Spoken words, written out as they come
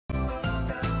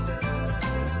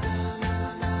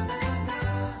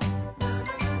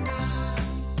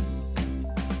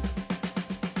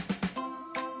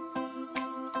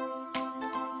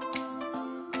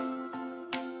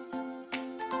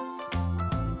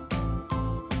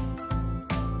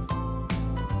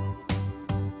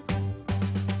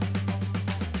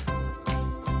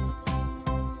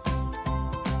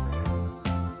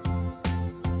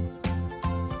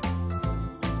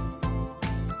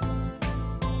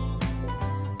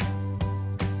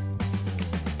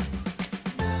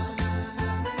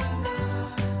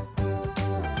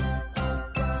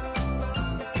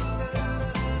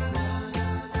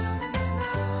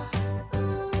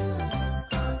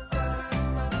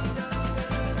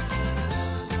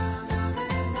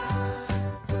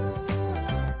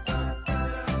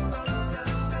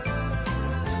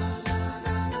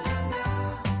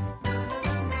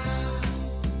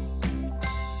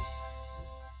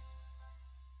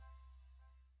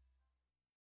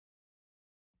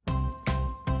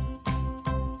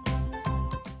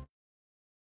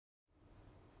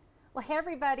Well, hey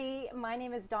everybody, my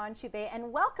name is Dawn Chubai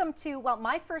and welcome to, well,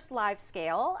 my first live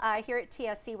scale here at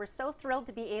TSC. We're so thrilled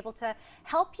to be able to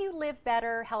help you live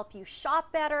better, help you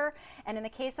shop better. And in the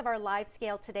case of our live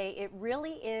scale today, it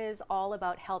really is all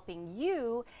about helping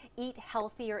you eat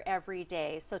healthier every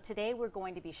day. So today we're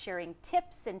going to be sharing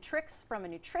tips and tricks from a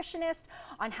nutritionist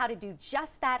on how to do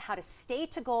just that, how to stay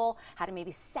to goal, how to maybe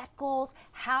set goals,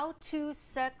 how to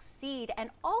succeed,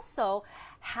 and also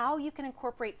how you can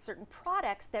incorporate certain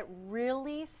products that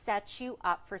really set you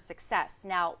up for success.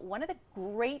 Now, one of the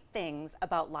great things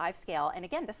about live scale, and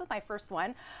again, this is my first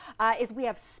one, is we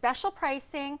have special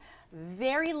pricing,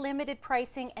 very limited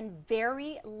pricing, and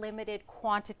very limited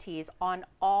quantities on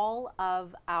all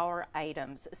of our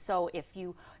items. So if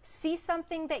you see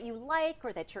something that you like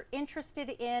or that you're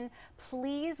interested in,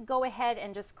 please go ahead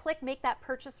and just click, make that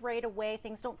purchase right away.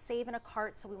 Things don't save in a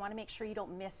cart, so we want to make sure you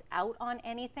don't miss out on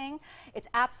anything. It's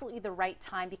absolutely the right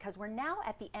time because we're now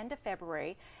at the end of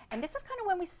February, and this is kind of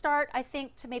when we start, I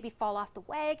think, to maybe fall off the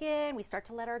wagon. We start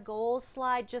to let our goals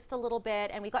slide just a little bit,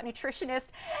 and we've got nutritionist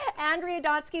Andrea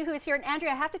Donsky who is here. And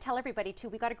Andrea, I have to tell everybody too,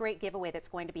 we got a great giveaway that's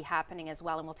going to be happening as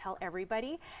well, and we'll tell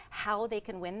everybody how they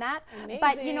can win that. Amazing.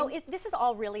 But you know, this is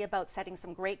all really about setting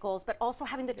some great goals, but also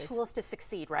having the tools to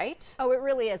succeed, right? Oh, it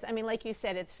really is. I mean, like you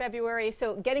said, it's February,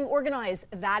 so getting organized,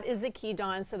 that is the key,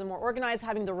 Dawn. So the more organized,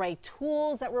 having the right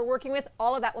tools that we're working with,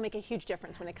 all of that will make a huge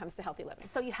difference when it comes to healthy living.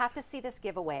 So you have to see this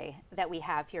giveaway that we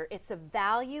have here. It's a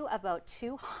value of about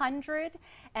 $250,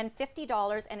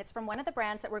 and it's from one of the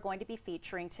brands that we're going to be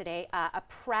featuring today, a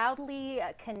proudly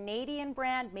Canadian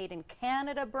brand, made in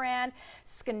Canada brand,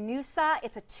 Schinoussa.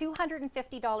 It's a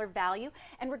 $250 value,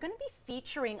 and we're going to be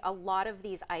featuring a lot of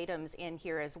these items in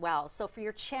here as well. So for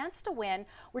your chance to win,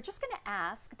 we're just going to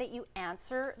ask that you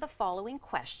answer the following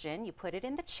question. You put it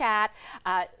in the chat.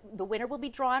 The winner will be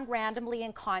drawn randomly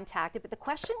and contacted, but the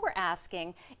question we're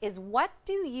asking is, what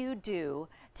do you do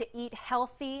to eat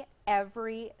healthy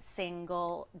every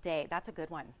single day? That's a good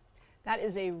one. That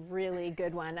is a really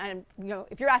good one. And you know,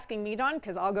 if you're asking me, Dawn,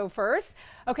 because I'll go first.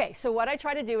 Okay, so what I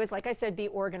try to do is, like I said, be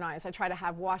organized. I try to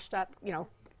have washed up,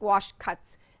 washed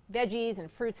cuts, veggies and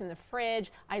fruits in the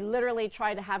fridge. I literally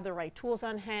try to have the right tools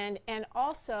on hand and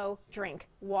also drink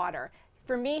water.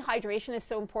 For me, hydration is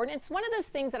so important. It's one of those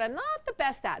things that I'm not the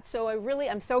best at. So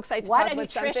I'm so excited to talk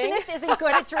about something. What, a nutritionist isn't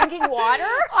good at drinking water?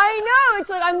 I know. It's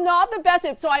like I'm not the best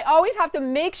at it. So I always have to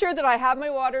make sure that I have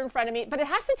my water in front of me, but it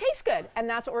has to taste good. And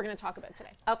that's what we're going to talk about today.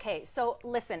 Okay, so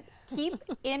listen, keep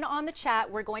in on the chat.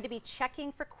 We're going to be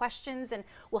checking for questions, and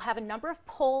we'll have a number of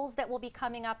polls that will be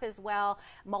coming up as well,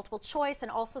 multiple choice,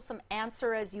 and also some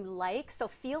answer as you like. So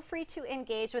feel free to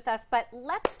engage with us. But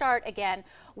let's start again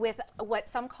with what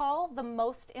some call the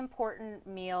most important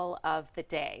meal of the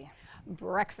day.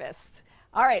 Breakfast.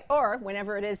 All right, or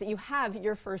whenever it is that you have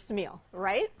your first meal,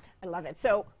 right? I love it.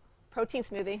 So protein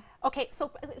smoothie. Okay, so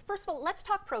first of all, let's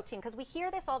talk protein, because we hear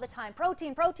this all the time.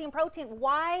 Protein, protein, protein.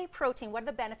 Why protein? What are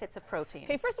the benefits of protein?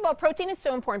 Okay, first of all, protein is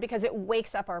so important because it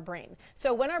wakes up our brain.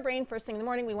 So when our brain, first thing in the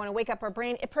morning, we want to wake up our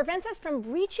brain, it prevents us from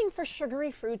reaching for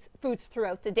sugary foods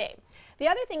throughout the day. The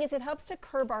other thing is it helps to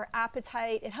curb our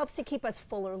appetite, it helps to keep us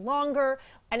fuller longer,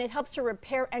 and it helps to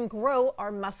repair and grow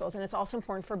our muscles, and it's also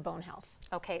important for bone health.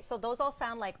 Okay, so those all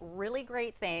sound like really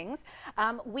great things.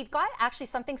 We've got actually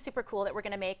something super cool that we're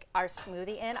going to make our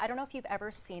smoothie in. I don't know if you've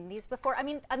ever seen these before. I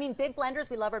mean, big blenders,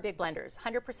 we love our big blenders,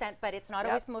 100%, but it's not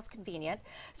always the most convenient.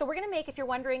 So we're going to make, if you're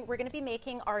wondering, we're going to be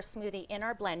making our smoothie in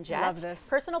our Blendjet. Love this.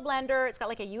 Personal blender. It's got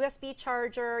like a USB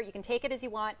charger. You can take it as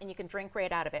you want, and you can drink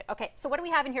right out of it. Okay, so what do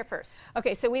we have in here first?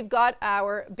 Okay, so we've got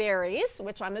our berries,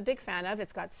 which I'm a big fan of.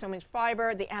 It's got so much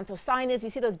fiber. The anthocyanins, you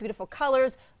see those beautiful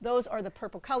colors. Those are the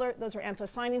purple color. Those are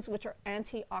anthocyanins, which are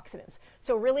antioxidants.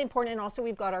 So really important. And also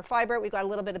we've got our fiber. We've got a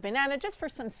little bit of banana just for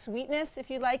some sweetness, if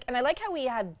you like. And I like how we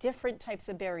have different types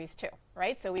of berries too,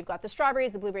 right? So we've got the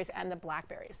strawberries, the blueberries, and the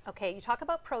blackberries. Okay, you talk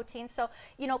about protein. So,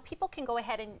 you know, people can go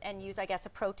ahead and use, I guess, a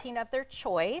protein of their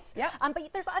choice. Yeah. But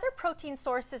there's other protein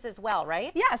sources as well,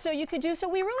 right? Yeah, so you could do, so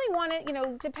we really want to, you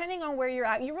know, depending on where you're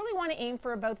at, you really want to aim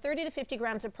for about 30 to 50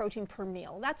 grams of protein per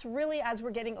meal. That's really, as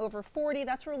we're getting over 40,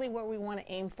 that's really what we want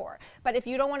to aim for. But if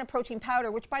you don't want a protein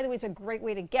powder, which by the way is a great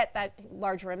way to get that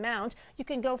larger amount, you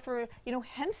can go for, you know,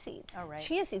 hemp seeds,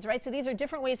 chia seeds, right? So these are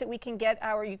different ways that we can get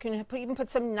our, you can even put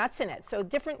some nuts in it. So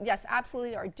different, yes,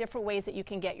 absolutely, there are different ways that you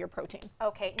can get your protein.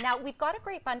 Okay, now we've got a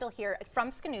great bundle here from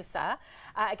Schinoussa.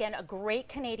 Again, a great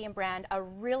Canadian brand, a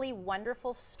really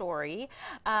wonderful story.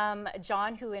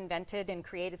 John, who invented and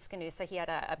created Schinoussa, he had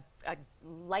a a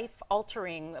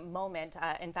life-altering moment,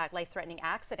 in fact, life-threatening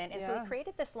accident. And so we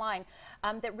created this line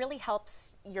that really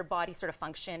helps your body sort of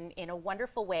function in a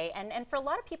wonderful way. And for a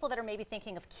lot of people that are maybe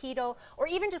thinking of keto or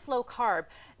even just low carb,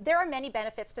 there are many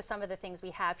benefits to some of the things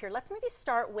we have here. Let's maybe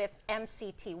start with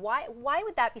MCT. Why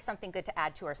would that be something good to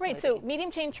add to our smoothie? Right, so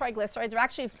medium chain triglycerides are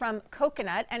actually from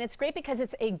coconut, and it's great because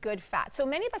it's a good fat. So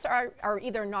many of us are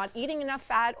either not eating enough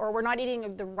fat or we're not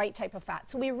eating the right type of fat.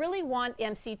 So we really want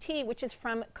MCT, which is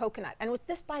from coconut. And with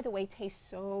this, by the way, tastes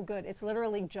so good. It's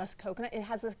literally just coconut. It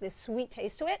has this sweet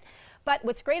taste to it. But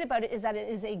what's great about it is that it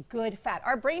is a good fat.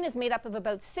 Our brain is made up of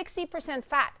about 60%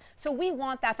 fat. So we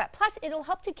want that fat. Plus, it'll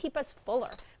help to keep us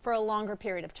fuller for a longer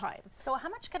period of time. So how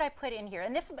much could I put in here?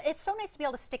 And this, it's so nice to be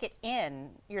able to stick it in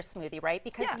your smoothie, right?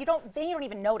 Because then you don't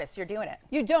even notice you're doing it.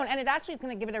 You don't, and it actually is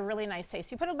going to give it a really nice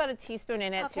taste. You put about a teaspoon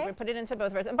in it, so you can put it into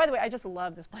both of us. And by the way, I just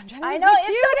love this Blendjet. I know,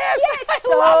 it's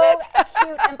so cute. It's so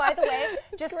cute. And by the way,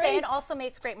 just saying, also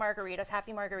makes great margaritas.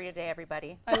 Happy Margarita Day,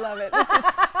 everybody. I love it.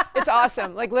 It's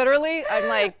awesome. Like literally, I'm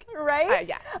like, right?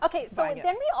 Yeah. Okay, so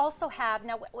then we also have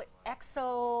now what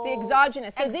exo. The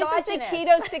exogenous. So this is the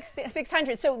Keto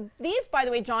 600. So these, by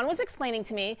the way, John was explaining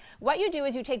to me, what you do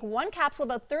is you take one capsule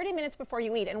about 30 minutes before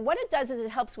you eat. And what it does is it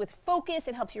helps with focus,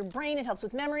 it helps your brain, it helps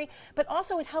with memory, but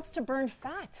also it helps to burn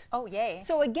fat. Oh, yay.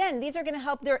 So again, these are going to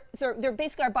help, they're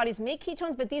basically, our bodies make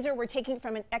ketones, but these are, we're taking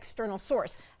from an external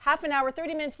source. Half an hour,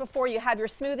 30 minutes before you have your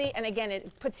smoothie, and again,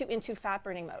 it puts you into fat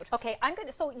burning mode. Okay, I'm going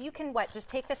to, so you can just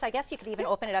take this, I guess you could even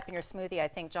open it up in your smoothie, I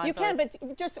think, John. You can, but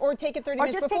or take it 30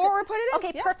 minutes before or put it in.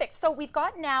 Okay, perfect. So we've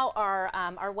got now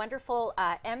our wonderful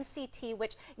MCT,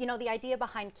 which, you know, the idea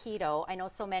behind keto, I know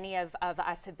so many of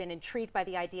us have been intrigued by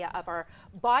the idea of our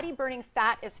body burning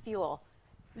fat as fuel.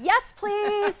 Yes,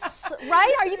 please.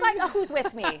 Right? Are you guys, who's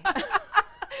with me?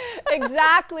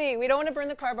 Exactly. We don't want to burn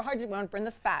the carbohydrates. We want to burn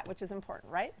the fat, which is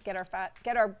important, right? Get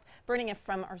our burning it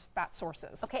from our fat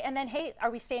sources. Okay, and then, hey, are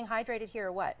we staying hydrated here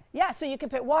or what? Yeah, so you can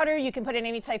put water, you can put in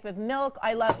any type of milk.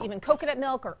 I love even coconut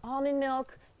milk or almond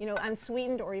milk, you know,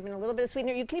 unsweetened, or even a little bit of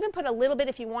sweetener. You can even put a little bit,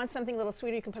 if you want something a little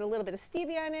sweeter, you can put a little bit of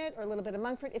stevia in it or a little bit of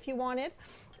monk fruit if you wanted.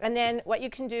 And then what you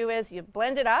can do is you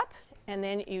blend it up and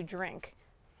then you drink.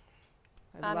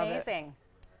 Amazing.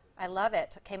 I love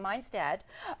it. Okay, mine's dead.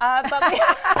 But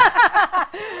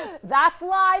that's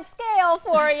live scale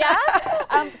for you.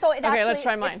 So it actually, let's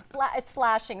try mine. It's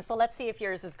flashing, so let's see if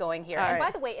yours is going here. All and right.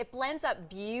 by the way, it blends up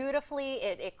beautifully.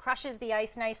 It crushes the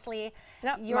ice nicely.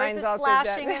 Nope, yours is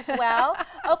flashing as well.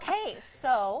 Okay,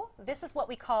 so this is what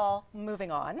we call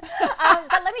moving on.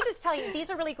 But let me just tell you,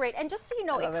 these are really great. And just so you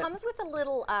know, it comes with a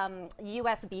little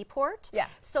USB port. Yeah.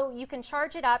 So you can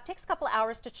charge it up. Takes a couple of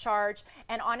hours to charge,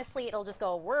 and honestly, it'll just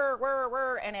go whir, whir,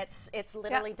 whir, and it's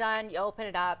literally done. You open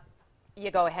it up,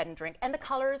 you go ahead and drink. And the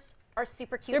colors are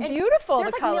super cute. They're beautiful,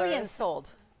 There's the like colors. millions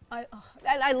sold.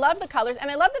 I love the colors,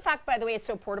 and I love the fact, by the way, it's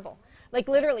so portable. Like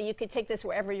literally, you could take this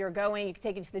wherever you're going. You could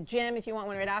take it to the gym if you want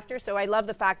one right after. So I love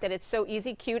the fact that it's so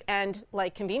easy, cute, and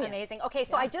like convenient. Amazing. Okay,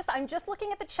 so I'm just looking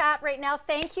at the chat right now.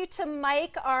 Thank you to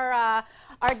Mike, our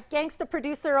gangsta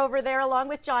producer over there, along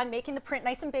with John, making the print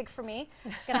nice and big for me.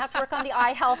 Gonna have to work on the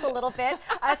eye health a little bit.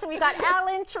 So we got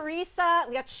Alan, Teresa,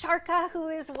 we got Sharka who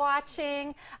is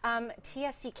watching,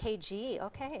 tsc.ca.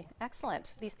 Okay,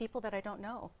 excellent. These people that I don't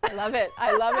know. I love it.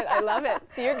 I love it. I love it.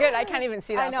 So you're good. I can't even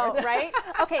see that. I know, right?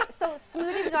 Okay, so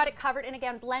smoothie, we got it covered. And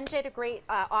again, Blendjet, a great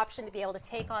option to be able to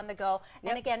take on the go.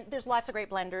 And again, there's lots of great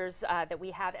blenders that we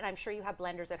have, and I'm sure you have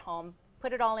blenders at home.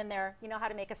 Put it all in there. You know how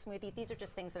to make a smoothie. These are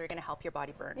just things that are going to help your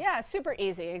body burn. Yeah, super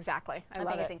easy. Exactly. I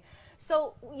love it.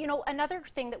 So, you know, another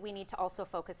thing that we need to also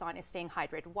focus on is staying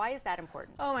hydrated. Why is that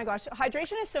important? Oh my gosh,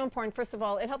 hydration is so important. First of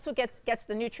all, it helps with gets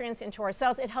the nutrients into our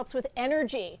cells. It helps with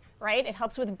energy, right? It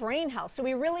helps with brain health. So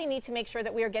we really need to make sure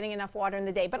that we are getting enough water in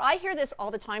the day. But I hear this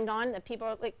all the time, Dawn, that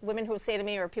people, like women who say to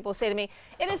me, or people say to me,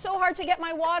 it is so hard to get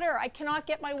my water. I cannot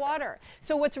get my water.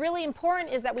 So what's really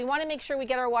important is that we want to make sure we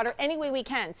get our water any way we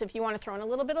can. So if you want to throw in a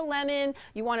little bit of lemon,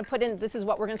 you want to put in, this is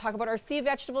what we're going to talk about, our sea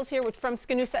vegetables here, which from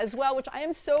Schinoussa as well, which I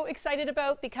am so excited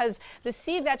about, because the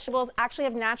sea vegetables actually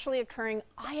have naturally occurring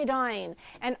iodine.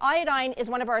 And iodine is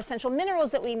one of our essential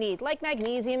minerals that we need, like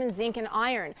magnesium and zinc and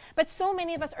iron. But so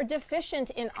many of us are deficient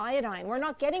in iodine. We're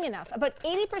not getting enough. About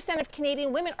 80% of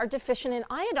Canadian women are deficient in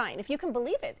iodine, if you can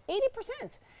believe it, 80%.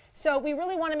 So we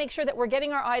really want to make sure that we're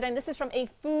getting our iodine. This is from a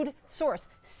food source.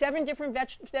 7 different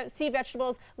sea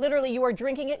vegetables. Literally, you are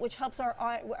drinking it, which helps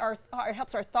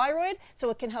helps our thyroid, so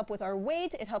it can help with our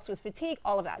weight. It helps with fatigue,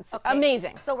 all of that. It's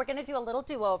amazing. So we're going to do a little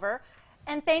do-over.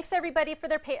 And thanks everybody for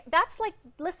their that's like,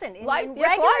 listen, in live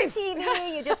regular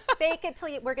TV, you just fake it till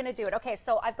we're going to do it. Okay,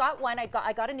 so I've got one. I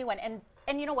got a new one. And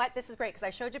And you know what? This is great because I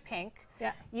showed you pink.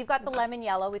 Yeah. You've got the lemon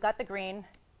yellow. We got the green.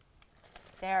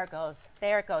 There it goes.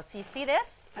 There it goes. So you see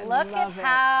this? Look at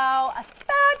how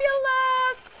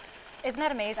fabulous. Isn't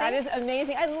that amazing? That is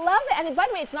amazing. I love it. And by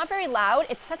the way, it's not very loud.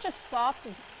 It's such a soft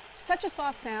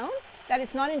sound that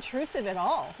it's not intrusive at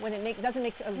all when it doesn't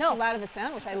make too loud of a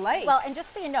sound, which I like. Well, and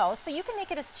just so you know, so you can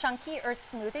make it as chunky or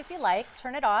smooth as you like.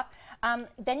 Turn it off.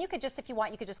 Then you could just, if you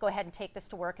want, you could just go ahead and take this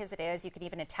to work as it is. You could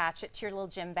even attach it to your little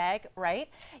gym bag, right?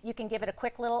 You can give it a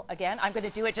quick little, again, I'm going to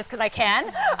do it just because I can.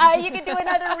 You can do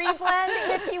another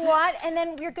reblend if you want, and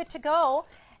then you're good to go.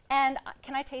 And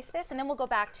can I taste this? And then we'll go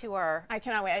back to our... I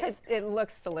cannot wait. It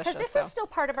looks delicious. Because this is still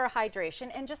part of our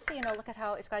hydration. And just so you know, look at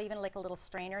how it's got even like a little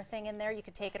strainer thing in there. You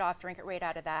could take it off, drink it right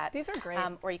out of that. These are great.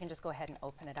 Or you can just go ahead and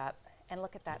open it up. And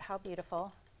look at that. How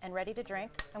beautiful. And ready to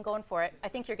drink. I'm going for it. I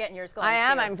think you're getting yours going I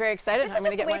am. too. I'm very excited. This I'm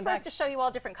going to get mine for us to show you all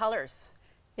different colors.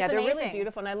 Yeah, it's they're amazing. really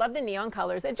beautiful, and I love the neon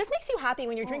colors. It just makes you happy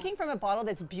when you're drinking from a bottle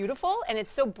that's beautiful and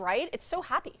it's so bright. It's so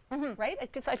happy, right?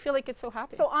 I feel like it's so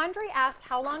happy. So Andre asked,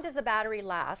 how long does the battery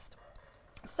last?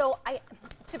 So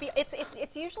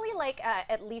it's usually like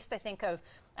at least I think of,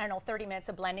 I don't know, 30 minutes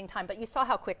of blending time, but you saw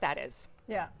how quick that is.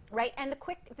 Yeah. Right, and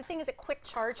the thing is it quick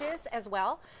charges as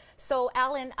well. So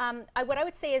Alan, what I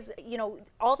would say is, you know,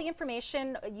 all the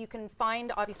information you can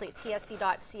find obviously at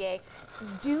tsc.ca.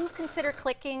 Do consider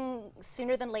clicking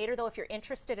sooner than later though if you're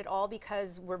interested at all,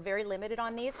 because we're very limited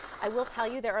on these. I will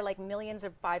tell you there are like millions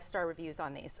of 5-star reviews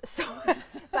on these. So,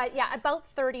 but yeah, about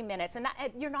 30 minutes, and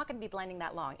you're not going to be blending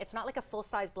that long. It's not like a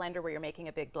full-size blender where you're making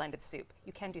a big blended soup.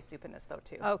 You can do soup in this though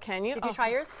too. Oh, can you? Did you try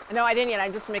yours? No, I didn't yet.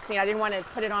 I'm just mixing it. I didn't want to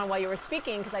put it on while you were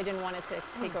speaking because I didn't want it to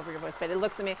take over your voice, but it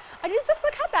looks amazing. Just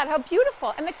look at that, how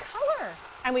beautiful, and the color.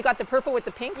 And we got the purple with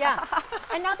the pink. Yeah.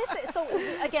 And now this is, so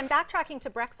again, backtracking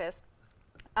to breakfast,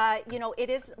 you know,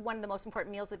 it is one of the most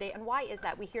important meals of the day. And why is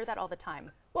that? We hear that all the time.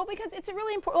 Well, because it's a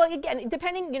really important, well, again,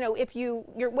 depending, you know, if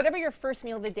whatever your first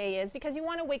meal of the day is, because you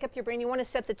want to wake up your brain, you want to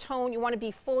set the tone, you want to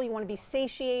be full, you want to be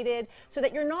satiated, so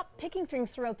that you're not picking things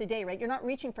throughout the day, right? You're not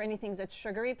reaching for anything that's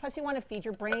sugary. Plus, you want to feed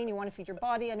your brain, you want to feed your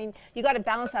body. I mean, you got to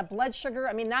balance that blood sugar.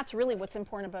 I mean, that's really what's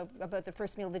important about the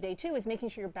first meal of the day, too, is making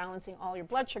sure you're balancing all your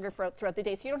blood sugar throughout the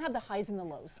day, so you don't have the highs and the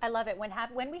lows. I love it.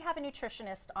 When we have a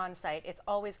nutritionist on site, it's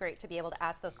always great to be able to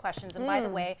ask those questions. And by the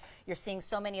way, you're seeing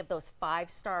so many of those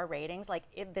 5-star ratings. Like,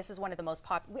 this is one of the most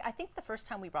popular. I think the first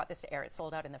time we brought this to air, it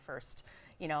sold out in the first,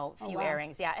 you know, few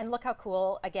airings. Yeah, and look how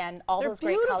cool. Again, all those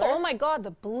great colors. Oh my God,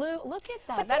 the blue. Look at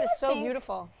that. That is so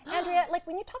beautiful. Andrea, like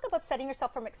when you talk about setting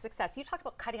yourself for success, you talk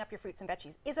about cutting up your fruits and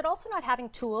veggies. Is it also not having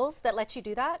tools that let you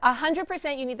do that?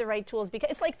 100% you need the right tools,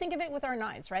 because it's like, think of it with our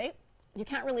knives, right? You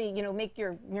can't really, you know, make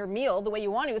your meal the way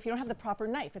you want to if you don't have the proper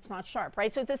knife. It's not sharp,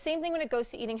 right? So it's the same thing when it goes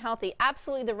to eating healthy.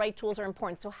 Absolutely, the right tools are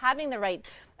important. So having the right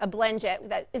Blendjet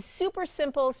that is super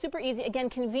simple, super easy, again,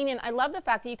 convenient. I love the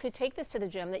fact that you could take this to the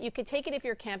gym, that you could take it if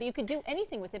you're camping, you could do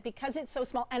anything with it because it's so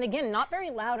small. And again, not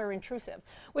very loud or intrusive,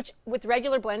 which with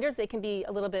regular blenders, they can be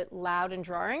a little bit loud and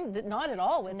jarring. Not at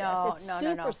all with this. It's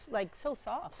super, like, so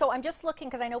soft. So I'm just looking,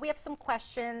 because I know we have some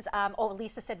questions. Oh,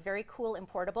 Lisa said very cool and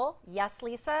portable. Yes,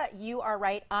 Lisa, you are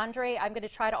right. Andre, I'm going to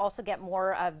try to also get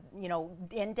more you know,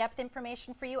 in-depth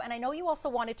information for you. And I know you also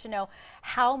wanted to know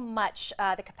how much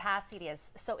the capacity is.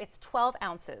 So it's 12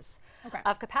 ounces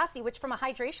of capacity, which from a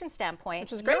hydration standpoint,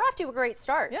 which is great. You're off to a great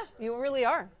start. Yeah, you really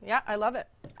are. Yeah, I love it.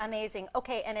 Amazing.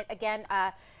 Okay, and again,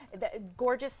 the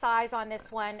gorgeous size on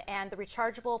this one, and the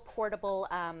rechargeable portable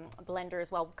blender as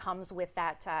well comes with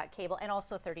that cable, and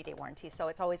also 30-day warranty. So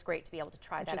it's always great to be able to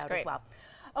try that out as well.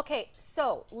 Okay,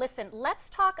 so listen, let's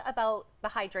talk about the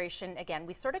hydration again.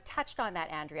 We sort of touched on that,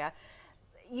 Andrea.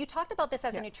 You talked about this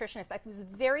as a nutritionist. I was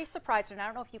very surprised, and I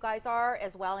don't know if you guys are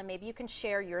as well, and maybe you can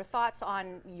share your thoughts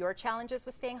on your challenges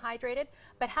with staying hydrated.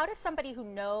 But how does somebody who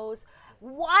knows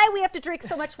why we have to drink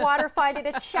so much water find it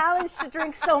a challenge to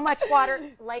drink so much water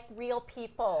like real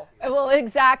people? Well,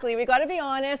 exactly. We got to be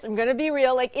honest. I'm going to be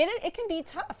real. Like, it can be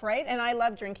tough, right? And I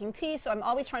love drinking tea, so I'm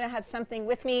always trying to have something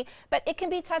with me. But it can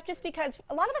be tough just because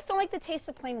a lot of us don't like the taste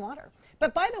of plain water.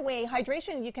 But by the way,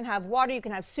 hydration, you can have water, you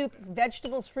can have soup,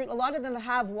 vegetables, fruit. A lot of them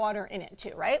have water in it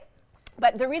too, right?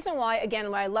 But the reason why,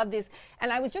 again, why I love these,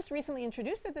 and I was just recently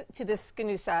introduced to this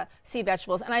Schinoussa sea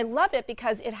vegetables, and I love it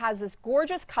because it has this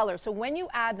gorgeous color. So when you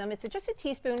add them, it's just a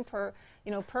teaspoon per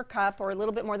cup, or a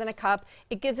little bit more than a cup.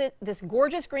 It gives it this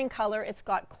gorgeous green color. It's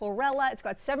got chlorella. It's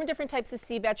got 7 different types of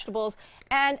sea vegetables,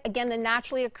 and again, the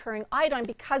naturally occurring iodine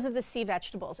because of the sea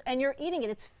vegetables. And you're eating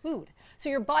it. It's food. So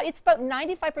your body, it's about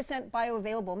 95%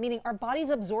 bioavailable, meaning our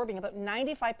body's absorbing about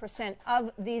 95%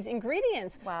 of these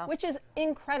ingredients, which is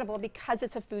incredible because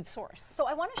it's a food source. So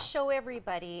I want to show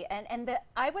everybody, and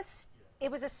I was It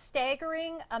was a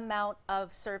staggering amount of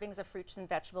servings of fruits and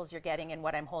vegetables you're getting in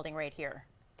what I'm holding right here.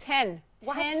 10.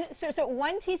 What? 10, so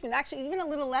 1 teaspoon, actually even a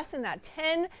little less than that,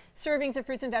 10 servings of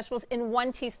fruits and vegetables in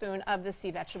 1 teaspoon of the sea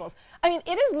vegetables. I mean,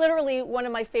 it is literally one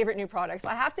of my favorite new products.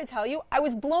 I have to tell you, I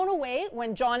was blown away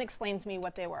when John explained to me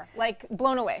what they were, like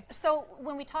blown away. So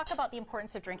when we talk about the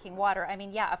importance of drinking water, I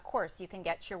mean, yeah, of course, you can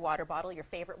get your water bottle, your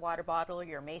favorite water bottle,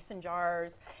 your mason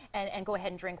jars, and go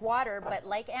ahead and drink water. But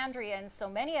like Andrea and so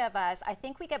many of us, I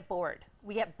think we get bored.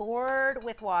 We get bored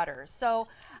with water. So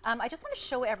I just want to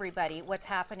show everybody what's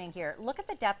happening here. Look at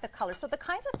the depth of color. So the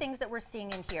kinds of things that we're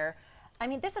seeing in here, I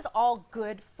mean, this is all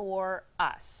good for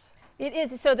us. It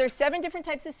is. So there's 7 different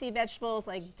types of sea vegetables,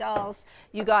 like dulse.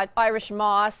 You got Irish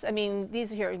moss. I mean, these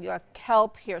here, you have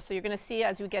kelp here. So you're going to see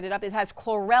as we get it up, it has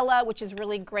chlorella, which is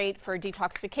really great for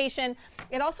detoxification.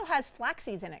 It also has flax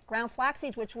seeds in it, ground flax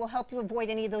seeds, which will help you avoid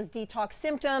any of those detox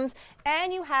symptoms.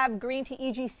 And you have green tea,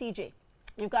 EGCG.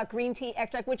 You've got green tea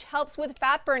extract, which helps with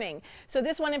fat burning. So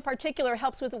this one in particular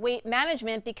helps with weight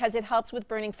management because it helps with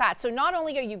burning fat. So not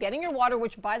only are you getting your water,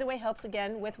 which by the way helps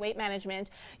again with weight management,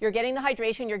 you're getting the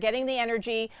hydration, you're getting the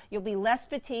energy, you'll be less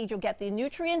fatigued, you'll get the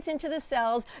nutrients into the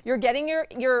cells, you're getting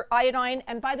your iodine.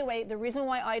 And by the way, the reason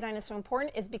why iodine is so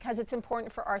important is because it's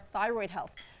important for our thyroid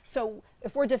health. So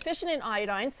if we're deficient in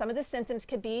iodine, some of the symptoms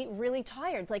could be really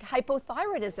tired, like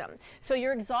hypothyroidism. So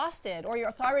you're exhausted, or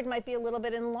your thyroid might be a little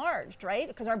bit enlarged, right?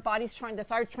 Because our body's the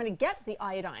thyroid's trying to get the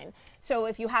iodine. So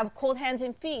if you have cold hands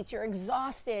and feet, you're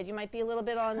exhausted, you might be a little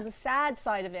bit on the sad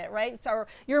side of it, right? So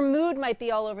your mood might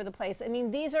be all over the place. I mean,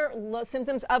 these are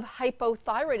symptoms of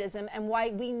hypothyroidism and why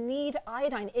we need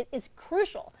iodine. It is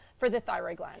crucial for the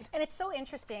thyroid gland. And it's so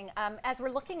interesting, as we're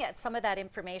looking at some of that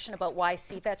information about why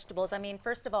sea vegetables, I mean,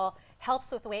 first of all,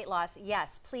 helps with weight loss.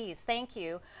 Yes, please, thank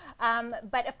you.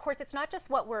 But of course, it's not just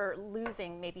what we're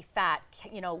losing, maybe fat,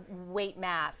 you know, weight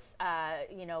mass,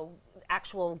 you know,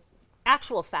 actual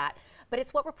fat, but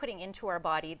it's what we're putting into our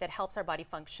body that helps our body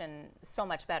function so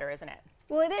much better, isn't it?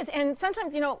 Well, it is. And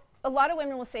sometimes, you know, a lot of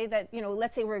women will say that, you know,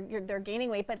 let's say they're gaining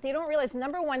weight, but they don't realize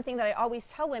number one thing that I always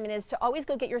tell women is to always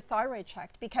go get your thyroid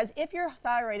checked, because if your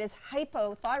thyroid is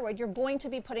hypothyroid, you're going to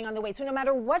be putting on the weight. So no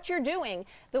matter what you're doing,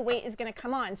 the weight is going to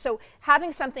come on. So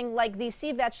having something like these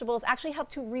sea vegetables actually help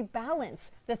to rebalance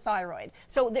the thyroid.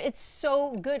 So it's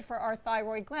so good for our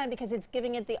thyroid gland because it's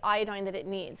giving it the iodine that it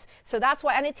needs. So that's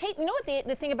why, and it tastes, you know what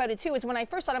the thing about it too is when I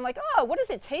first saw it, I'm like, oh, what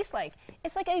does it taste like?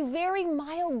 It's like a very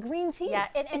mild green tea. Yeah,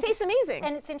 it tastes amazing.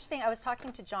 And it's interesting. I was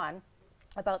talking to John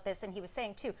about this, and he was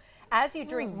saying too, as you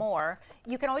drink more,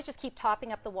 you can always just keep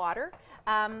topping up the water.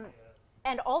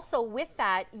 And also with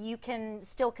that, you can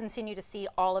still continue to see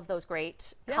all of those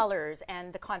great colors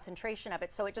and the concentration of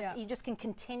it. So it just you just can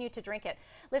continue to drink it.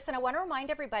 Listen, I want to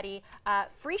remind everybody,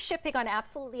 free shipping on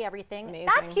absolutely everything. Amazing.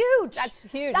 That's huge. That's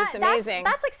huge. It's amazing.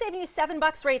 That's like saving you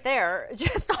 $7 right there,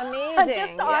 just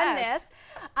amazing. On this.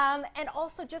 And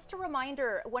also, just a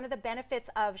reminder, one of the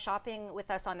benefits of shopping with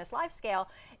us on this live scale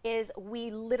is we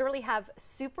literally have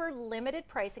super limited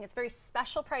pricing. It's very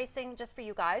special pricing just for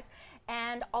you guys,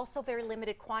 and also very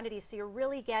limited quantities. So you're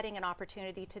really getting an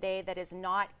opportunity today that is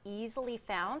not easily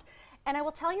found. And I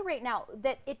will tell you right now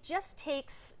that it just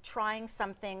takes trying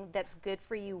something that's good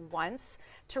for you once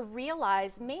to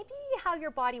realize maybe how your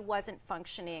body wasn't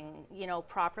functioning, you know,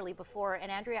 properly before.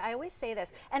 And Andrea, I always say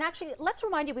this, and actually let's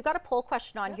remind you, we've got a poll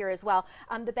question on here as well,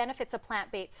 the benefits of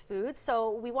plant-based foods.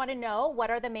 So we want to know what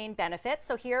are the main benefits.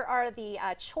 So here are the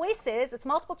choices. It's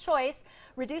multiple choice: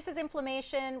 reduces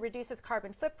inflammation, reduces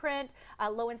carbon footprint,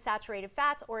 low in saturated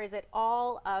fats, or is it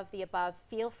all of the above?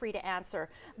 Feel free to answer.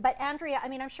 But Andrea, I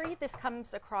mean, I'm sure this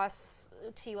comes across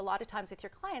to you a lot of times with your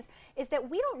clients, is that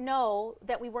we don't know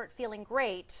that we weren't feeling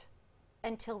great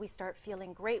until we start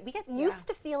feeling great. We get used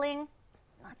to feeling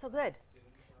not so good.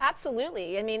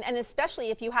 Absolutely. I mean, and especially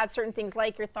if you have certain things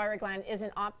like your thyroid gland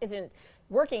isn't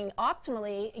working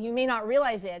optimally, you may not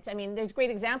realize it. I mean, there's a great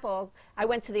example. I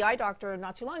went to the eye doctor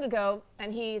not too long ago,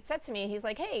 and he said to me, he's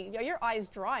like, hey, your eye's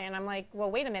dry. And I'm like, well,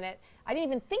 wait a minute. I didn't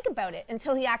even think about it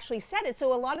until he actually said it.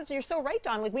 So you're so right,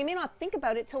 Dawn. Like, we may not think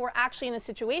about it till we're actually in a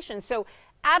situation. So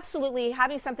absolutely,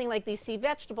 having something like these sea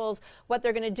vegetables, what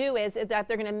they're going to do is that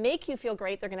they're going to make you feel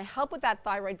great. They're going to help with that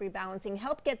thyroid rebalancing,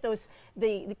 help get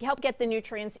the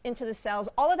nutrients into the cells.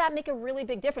 All of that make a really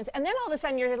big difference. And then all of a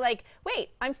sudden you're like, wait,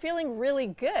 I'm feeling really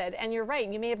good. And you're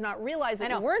right. You may have not realized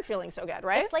that you weren't feeling so good,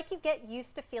 right? It's like you get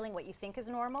used to feeling what you think is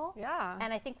normal. Yeah.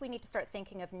 And I think we need to start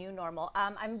thinking of new normal.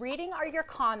 I'm reading your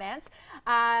comments.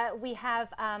 We have,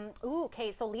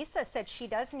 okay, so Lisa said she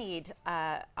does need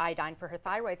iodine for her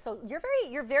thyroid. So you're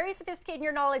you're very sophisticated in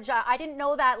your knowledge. I didn't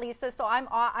know that, Lisa, so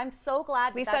I'm so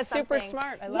glad that Lisa's that's super something.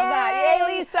 smart. I love that.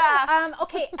 Yay, Lisa.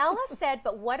 Okay, Ella said,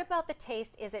 but what about the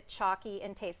taste? Is it chalky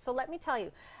in taste? So let me tell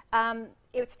you,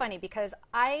 it's funny because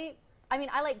I mean,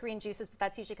 I like green juices, but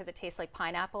that's usually because it tastes like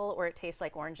pineapple or it tastes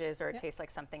like oranges or it tastes like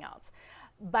something else.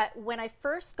 But when I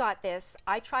first got this,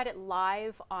 I tried it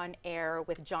live on air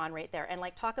with John right there. And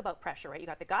like, talk about pressure, right? You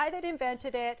got the guy that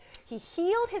invented it. He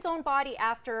healed his own body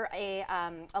after a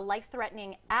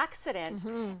life-threatening accident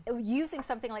using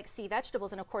something like sea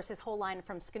vegetables and, of course, his whole line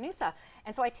from Schinoussa.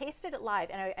 And so I tasted it live,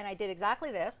 and I did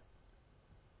exactly this.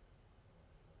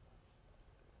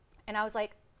 And I was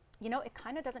like, you know, it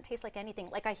kind of doesn't taste like anything.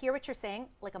 Like, I hear what you're saying,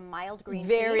 like a mild green tea.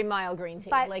 Very mild green tea,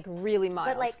 but, like really mild.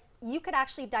 But like, you could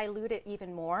actually dilute it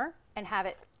even more and have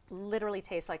it literally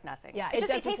taste like nothing. Yeah,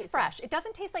 it tastes fresh. It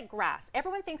doesn't taste like grass.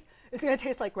 Everyone thinks it's going to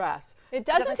taste like grass. It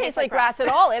doesn't taste like grass at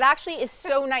all. It actually is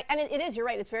so nice. And it is, you're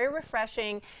right, it's very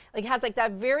refreshing. Like, it has like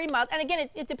that very mild, and again,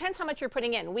 it depends how much you're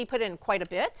putting in. We put in quite a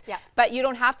bit, but you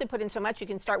don't have to put in so much. You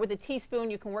can start with a teaspoon,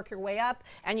 you can work your way up,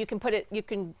 and you can put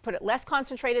it less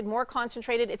concentrated, more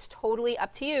concentrated. It's totally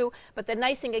up to you. But the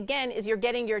nice thing, again, is you're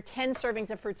getting your 10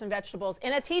 servings of fruits and vegetables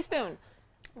in a teaspoon.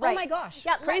 Right. Oh my gosh,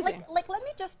 crazy. Like let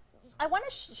me just, I want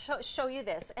to show you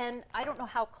this, and I don't know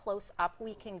how close up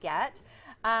we can get,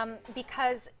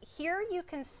 because here you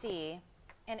can see,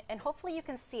 and hopefully you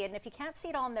can see it, and if you can't see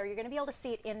it on there, you're going to be able to see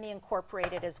it in the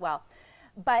incorporated as well.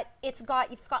 But you've got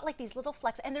like these little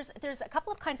flecks, and there's a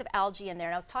couple of kinds of algae in there.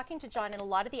 And I was talking to John, and a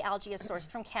lot of the algae is sourced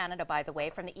from Canada, by the way,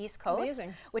 from the East Coast,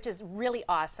 which is really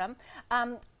awesome.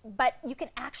 But you can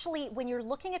actually, when you're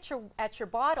looking at your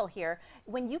bottle here,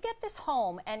 when you get this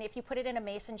home, and if you put it in a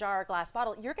mason jar or glass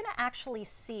bottle, you're going to actually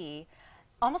see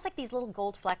almost like these little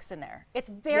gold flecks in there. It's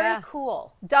very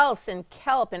cool. Dulse and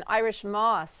kelp and Irish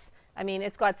moss. I mean,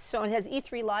 it has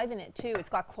E3 Live in it too. It's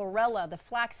got chlorella, the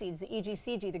flax seeds, the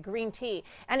EGCG, the green tea.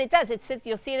 And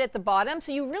you'll see it at the bottom.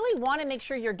 So you really want to make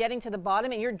sure you're getting to the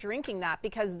bottom and you're drinking that,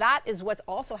 because that is what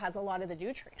also has a lot of the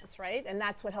nutrients, right? And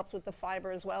that's what helps with the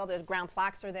fiber as well. The ground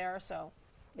flax are there. So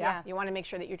yeah, you want to make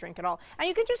sure that you drink it all. And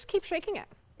you can just keep shaking it.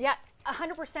 Yeah,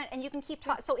 100%. And you can keep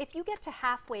so if you get to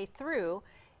halfway through,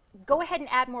 go ahead and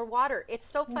add more water. It's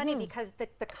so funny because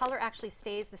the color actually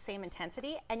stays the same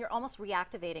intensity, and you're almost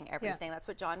reactivating everything. That's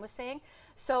what John was saying.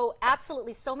 So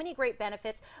absolutely, so many great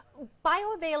benefits.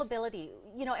 Bioavailability,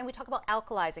 you know, and we talk about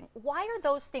alkalizing. Why are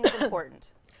those things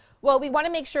important? Well, we want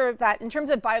to make sure that in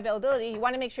terms of bioavailability, you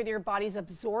want to make sure that your body's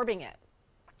absorbing it.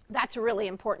 That's really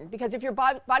important, because if your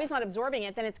body's not absorbing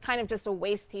it, then it's kind of just a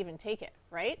waste to even take it,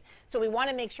 right? So we want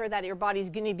to make sure that your body's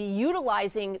going to be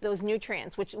utilizing those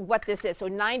nutrients, what this is. So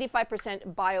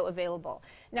 95% bioavailable.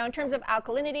 Now, in terms of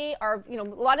alkalinity, a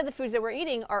lot of the foods that we're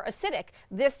eating are acidic.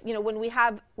 This, when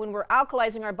we're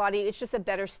alkalizing our body, it's just a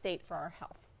better state for our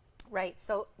health. Right,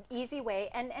 so easy way,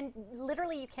 and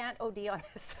literally you can't OD on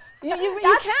this. You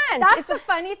can. That's the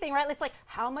funny thing, right? It's like,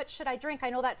 how much should I drink? I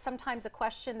know that's sometimes a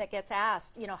question that gets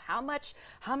asked. You know, how much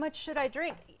should I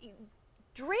drink?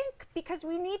 Drink, because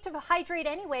we need to hydrate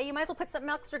anyway. You might as well put something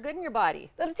extra good in your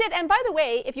body. That's it. And by the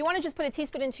way, if you want to just put a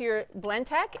teaspoon into your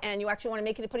Blendjet and you actually want to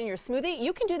make it to put in your smoothie,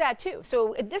 you can do that too.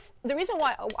 So the reason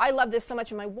why I love this so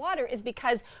much in my water is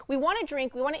because we want to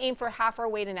aim for half our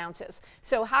weight in ounces.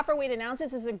 So half our weight in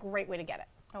ounces is a great way to get it.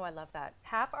 Oh, I love that.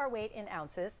 Half our weight in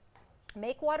ounces.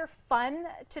 Make water fun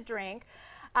to drink.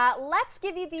 Let's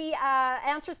give you the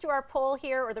answers to our poll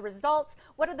here, or the results.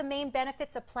 What are the main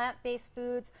benefits of plant-based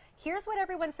foods? Here's what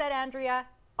everyone said, Andrea.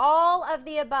 All of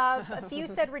the above. A few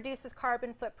said reduces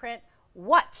carbon footprint.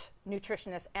 What,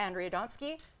 nutritionist Andrea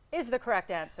Donsky, is the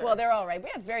correct answer? Well, they're all right. We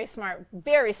have very smart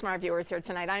viewers here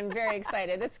tonight. I'm very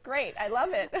excited. It's great. I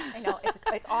love it. I know.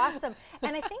 It's awesome.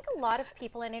 And I think a lot of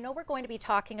people, and I know we're going to be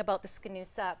talking about the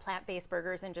Schinoussa plant-based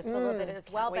burgers in just a little bit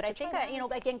as well, but I think,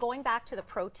 again, going back to the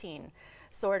protein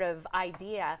sort of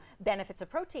idea, benefits of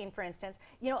protein, for instance,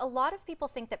 a lot of people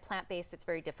think that plant-based, it's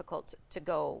very difficult to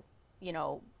go,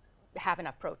 have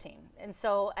enough protein. And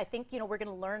so I think, we're going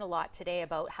to learn a lot today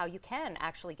about how you can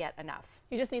actually get enough.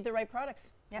 You just need the right products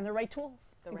and the right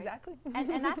tools. Exactly.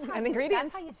 And that's how and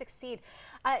ingredients. That's how you succeed.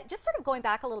 Just sort of going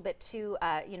back a little bit to,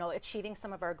 achieving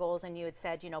some of our goals, and you had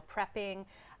said, prepping.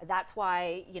 That's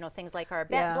why, things like our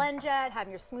Blendjet,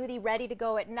 having your smoothie ready to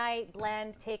go at night,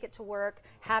 blend, take it to work,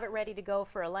 have it ready to go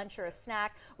for a lunch or a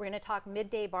snack. We're going to talk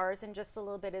midday bars in just a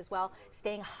little bit as well.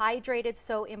 Staying hydrated,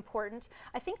 so important.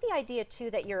 I think the idea too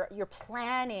that you're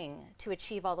planning to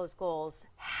achieve all those goals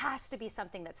has to be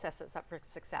something that sets us up for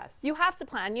success. You have to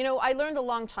plan. I learned a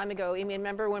long long time ago. I mean,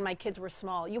 remember when my kids were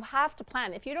small, you have to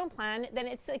plan. If you don't plan, then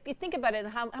it's like, you think about it,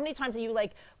 how many times are you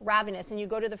like ravenous and you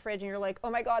go to the fridge and you're like,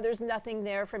 oh my God, there's nothing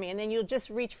there for me. And then you'll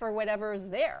just reach for whatever is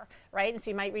there, right? And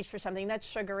so you might reach for something that's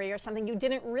sugary or something you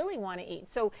didn't really want to eat.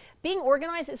 So being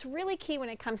organized is really key when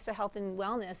it comes to health and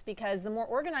wellness, because the more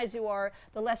organized you are,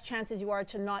 the less chances you are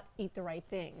to not eat the right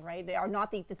thing, right? They are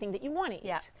not eat the thing that you want to eat.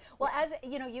 Yeah. Well, as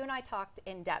you know, you and I talked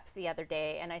in depth the other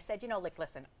day, and I said, you know, like,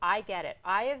 listen, I get it.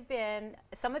 I have been,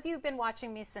 some of you have been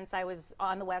watching me since I was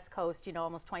on the West Coast, you know,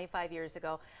 almost 25 years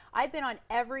ago. I've been on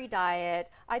every diet.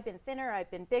 I've been thinner, I've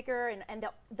been bigger, and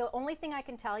the only thing I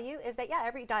can tell you is that, yeah,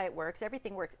 every diet works,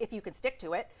 everything works if you can stick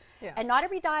to it. Yeah. And not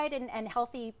every diet and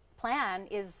healthy plan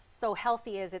is so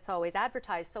healthy as it's always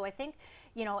advertised. So I think,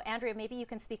 you know, Andrea, maybe you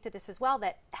can speak to this as well,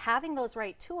 that having those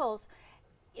right tools,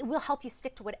 it will help you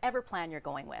stick to whatever plan you're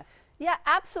going with. Yeah,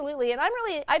 absolutely. And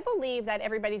I believe that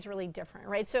everybody's really different,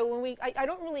 right? So when I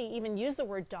don't really even use the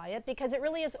word diet, because it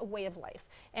really is a way of life.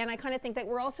 And I kind of think that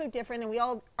we're all so different,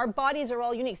 and our bodies are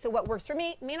all unique. So what works for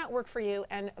me may not work for you,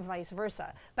 and vice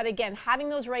versa. But again, having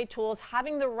those right tools,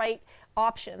 having the right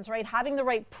options, right? Having the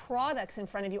right products in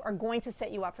front of you are going to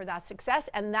set you up for that success.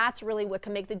 And that's really what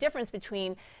can make the difference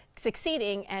between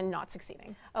succeeding and not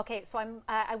succeeding. Okay, so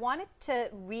I wanted to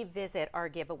revisit our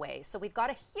giveaway. So we've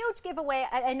got a huge giveaway.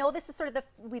 I know this is sort of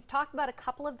we've talked about a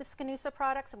couple of the Schinoussa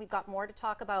products, and we've got more to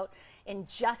talk about in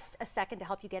just a second to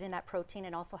help you get in that protein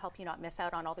and also help you not miss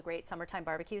out on all the great summertime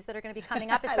barbecues that are going to be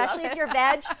coming up, especially if you're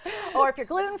veg or if you're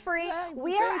gluten-free.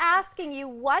 We are asking you,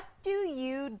 what do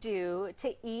you do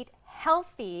to eat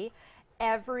healthy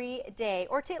every day,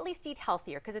 or to at least eat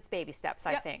healthier, because it's baby steps,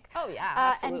 I think. Oh yeah,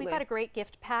 absolutely. And we've got a great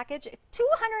gift package.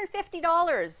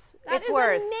 $250 That is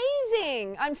worth.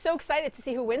 Amazing. I'm so excited to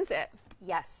see who wins it.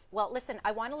 Yes. Well, listen,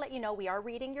 I want to let you know we are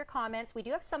reading your comments. We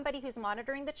do have somebody who's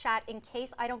monitoring the chat in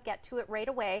case I don't get to it right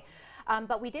away.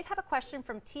 But we did have a question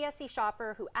from TSC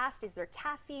Shopper who asked, is there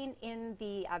caffeine in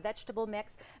the vegetable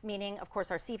mix, meaning, of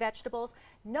course, our sea vegetables?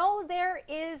 No, there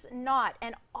is not.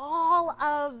 And all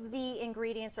of the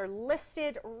ingredients are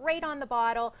listed right on the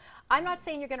bottle. I'm not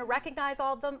saying you're going to recognize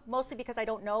all of them, mostly because I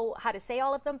don't know how to say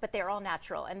all of them, but they're all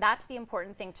natural. And that's the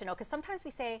important thing to know, because sometimes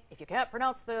we say, if you can't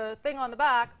pronounce the thing on the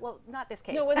back, well, not this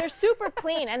case. No, well, they're super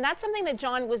clean. And that's something that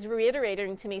John was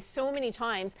reiterating to me so many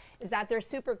times, is that they're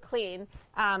super clean.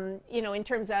 You know, in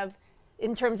terms of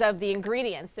the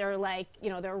ingredients, they're like, you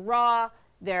know, they're raw.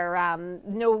 There's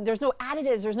no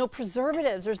additives, there's no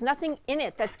preservatives, there's nothing in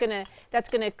it that's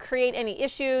gonna create any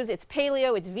issues. It's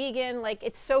paleo, it's vegan, like,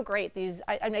 it's so great.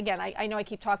 I know I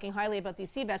keep talking highly about these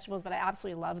sea vegetables, but I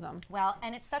absolutely love them. Well,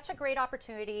 and it's such a great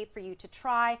opportunity for you to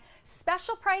try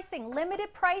special pricing,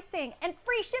 limited pricing, and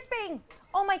free shipping.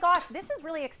 Oh my gosh, this is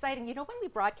really exciting. You know, when we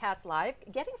broadcast live,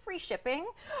 getting free shipping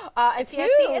at it's TSC,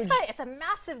 huge. It's a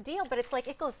massive deal, but it's like,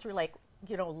 it goes through like,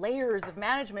 you know, layers of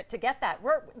management to get that.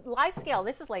 We're live scale.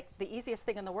 This is like the easiest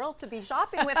thing in the world to be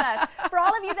shopping with us. For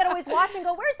all of you that always watch and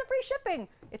go, where's the free shipping?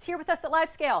 It's here with us at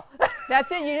Live Scale.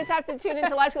 That's it. You just have to tune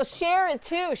into Live Scale. Share it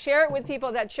too. Share it with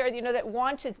people that share, you know, that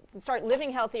want to start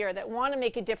living healthier, that want to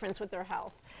make a difference with their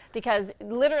health. Because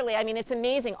literally, I mean, it's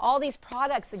amazing. All these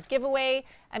products, the giveaway.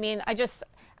 I mean,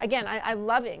 I'm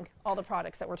loving all the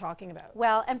products that we're talking about.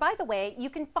 Well, and by the way, you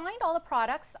can find all the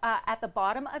products at the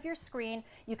bottom of your screen.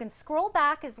 You can scroll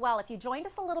back as well. If you joined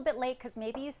us a little bit late because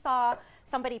maybe you saw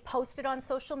somebody posted on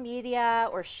social media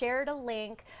or shared a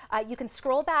link, you can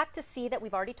scroll back to see that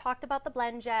we've already talked about the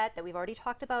Blendjet, that we've already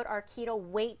talked about our keto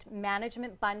weight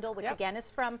management bundle, which again is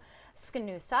from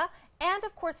Schinoussa. And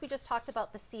of course, we just talked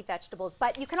about the sea vegetables,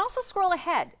 but you can also scroll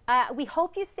ahead. We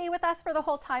hope you stay with us for the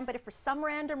whole time, but if for some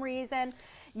random reason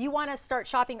you want to start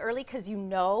shopping early because you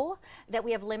know that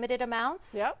we have limited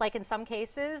amounts, like in some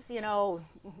cases, you know,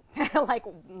 like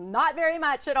not very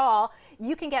much at all,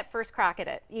 you can get first crack at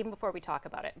it even before we talk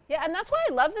about it. Yeah, and that's why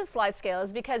I love this Live Scale,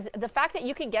 is because the fact that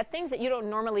you can get things that you don't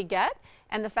normally get,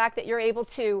 and the fact that you're able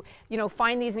to, you know,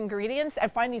 find these ingredients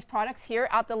and find these products here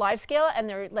at the Live Scale, and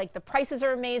they're like, the prices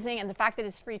are amazing, and the fact that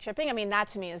it's free shipping, I mean, that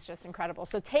to me is just incredible.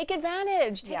 So take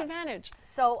advantage, take advantage.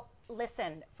 So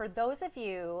listen, for those of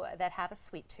you that have a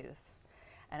sweet tooth,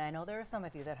 and I know there are some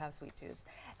of you that have sweet tooths,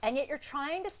 and yet you're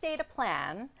trying to stay to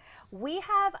plan, we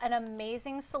have an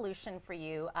amazing solution for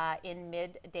you in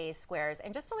midday squares.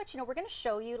 And just to let you know, we're going to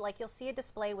show you, like, you'll see a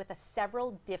display with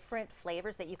several different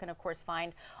flavors that you can of course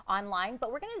find online,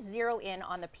 but we're going to zero in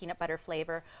on the peanut butter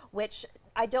flavor, which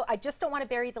I just don't want to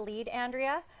bury the lead,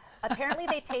 Andrea. Apparently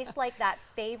they taste like that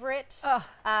favorite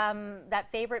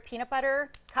peanut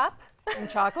butter cup. And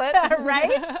chocolate.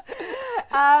 Right?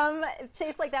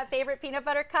 Tastes like that favorite peanut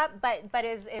butter cup, but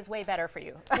is way better for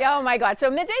you. Yeah, oh my God. So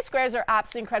midday squares are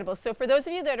absolutely incredible. So for those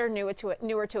of you that are newer to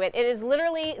it, it is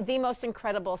literally the most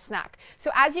incredible snack.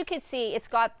 So as you can see, it's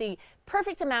got the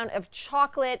perfect amount of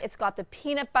chocolate. It's got the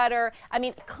peanut butter. I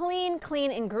mean, clean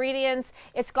ingredients.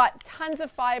 It's got tons of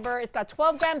fiber. It's got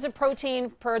 12 grams of protein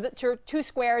per the 2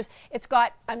 squares. It's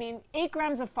got, 8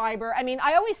 grams of fiber. I mean,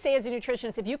 I always say as a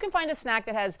nutritionist, if you can find a snack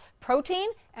that has protein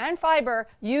and fiber,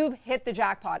 you've hit the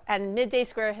jackpot. And Midday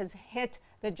Square has hit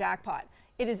the jackpot.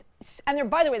 It is, and they're,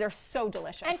 by the way, they're so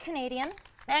delicious. And Canadian.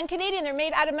 And Canadian. They're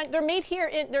made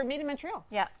they're made in Montreal.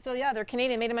 Yeah. So yeah, they're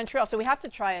Canadian, made in Montreal. So we have to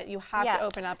try it. You have to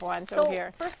open up one. So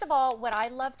here. First of all, what I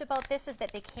loved about this is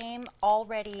that they came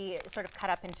already sort of cut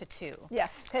up into 2.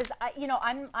 Yes. Because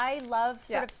I love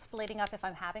sort of splitting up if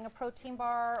I'm having a protein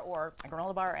bar or a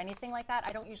granola bar or anything like that.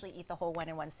 I don't usually eat the whole one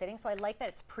in one sitting. So I like that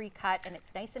it's pre-cut and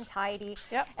it's nice and tidy.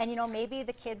 Yep. And maybe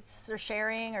the kids are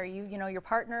sharing, or your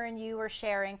partner and you are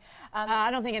sharing. I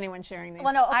don't think anyone's sharing these.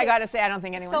 Well, no, okay. I gotta say, I don't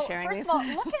think anyone's sharing these. First of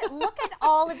all, look at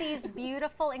all of these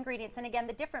beautiful ingredients. And again,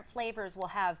 the different flavors will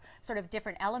have sort of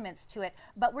different elements to it.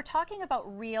 But we're talking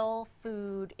about real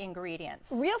food ingredients.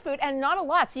 Real food, and not a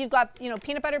lot. So you've got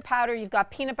peanut butter powder, you've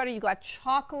got peanut butter, you've got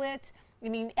chocolate. I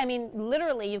mean,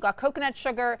 literally, you've got coconut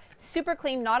sugar, super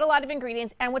clean, not a lot of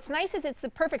ingredients. And what's nice is it's the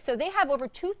perfect. So they have over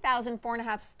 2,000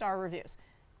 4.5-star reviews.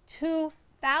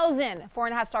 2,000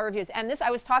 4.5-star reviews. And this, I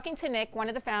was talking to Nick, one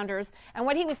of the founders, and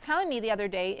what he was telling me the other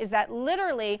day is that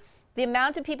literally the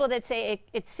amount of people that say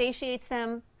it satiates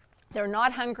them, they're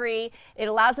not hungry, it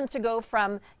allows them to go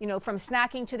from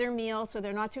snacking to their meal, so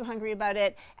they're not too hungry about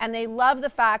it, and they love the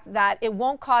fact that it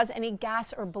won't cause any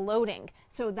gas or bloating.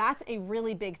 So that's a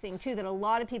really big thing too, that a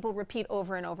lot of people repeat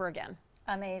over and over again.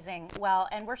 Amazing. Well,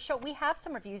 and we have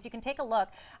some reviews. You can take a look.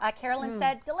 Carolyn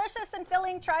said, delicious and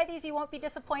filling. Try these. You won't be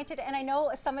disappointed. And I know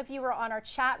some of you are on our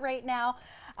chat right now.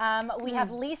 We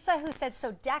have Lisa who said,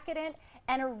 so decadent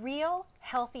and a real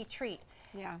healthy treat.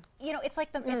 Yeah. It's like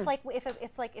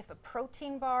if a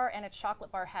protein bar and a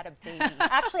chocolate bar had a baby.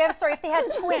 Actually, I'm sorry, if they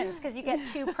had twins, because you get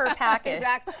 2 per package.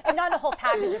 Exactly. And not the whole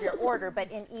package of your order,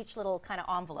 but in each little kind of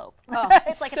envelope. Oh,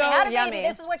 it's like so if they had a yummy. baby,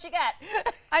 this is what you get.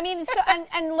 I mean, so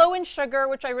and low in sugar,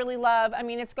 which I really love. I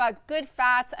mean, it's got good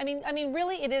fats. I mean,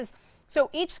 really, it is. So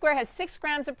each square has 6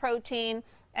 grams of protein,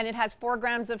 and it has 4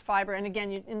 grams of fiber. And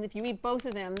again, if you eat both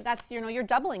of them, that's you're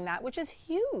doubling that, which is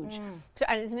huge. So,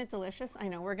 and isn't it delicious? I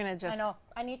know. We're gonna just. I know.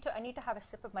 I need to have a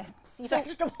sip of my sea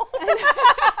vegetables.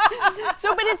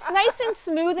 So, but it's nice and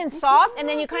smooth and soft, and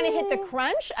then you kind of hit the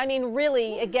crunch. I mean,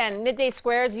 really, again, Midday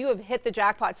Squares, you have hit the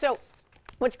jackpot. So.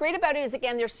 What's great about it is,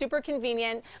 again, they're super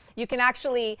convenient. You can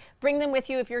actually bring them with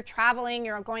you if you're traveling,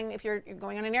 if you're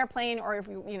going on an airplane, or if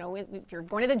you're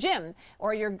going to the gym,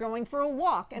 or you're going for a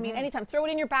walk. I mean, anytime. Throw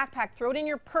it in your backpack, throw it in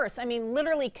your purse. I mean,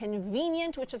 literally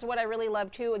convenient, which is what I really love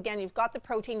too. Again, you've got the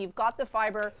protein, you've got the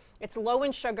fiber, it's low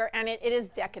in sugar, and it is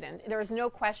decadent. There is no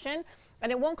question.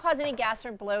 And it won't cause any gas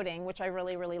or bloating, which I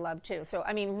really, really love too. So,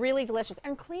 I mean, really delicious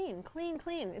and clean.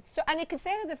 It's so, and it can stay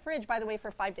out of the fridge, by the way,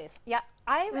 for 5 days. Yeah,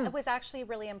 I was actually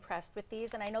really impressed with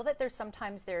these. And I know that there's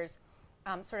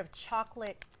sort of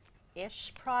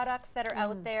chocolate-ish products that are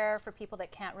out there for people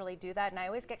that can't really do that. And I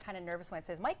always get kind of nervous when it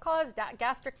says, might cause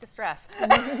gastric distress.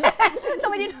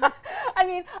 So when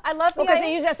I love the because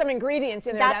they usually have some ingredients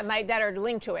in there that are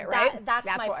linked to it, right? That's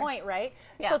my point, right?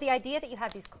 Yeah. So the idea that you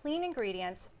have these clean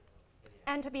ingredients.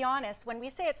 And to be honest, when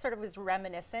we say it sort of is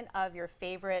reminiscent of your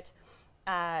favorite,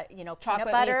 peanut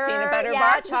butter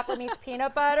bar. Chocolate meets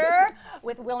peanut butter,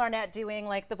 with Will Arnett doing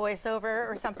like the voiceover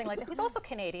or something like that, who's also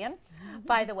Canadian,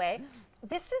 by the way.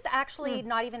 This is actually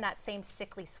not even that same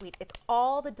sickly sweet. It's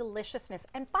all the deliciousness.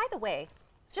 And by the way,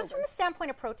 just from the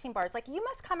standpoint of protein bars, like you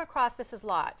must come across this as a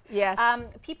lot. Yes.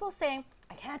 People saying,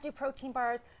 I can't do protein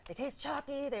bars. They taste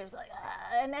chalky. There's like,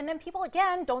 and then people,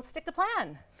 again, don't stick to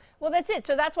plan. Well, that's it.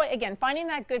 So that's why, again, finding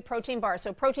that good protein bar.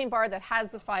 So protein bar that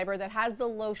has the fiber, that has the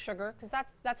low sugar, because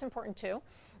that's important too.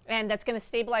 And that's going to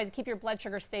stabilize, keep your blood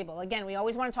sugar stable. Again, we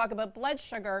always want to talk about blood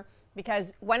sugar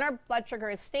because when our blood sugar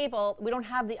is stable, we don't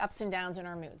have the ups and downs in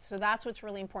our moods. So that's what's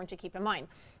really important to keep in mind.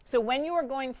 So when you are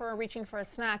reaching for a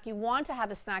snack, you want to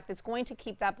have a snack that's going to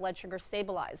keep that blood sugar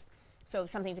stabilized. So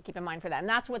something to keep in mind for that. And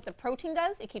that's what the protein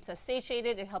does. It keeps us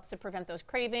satiated. It helps to prevent those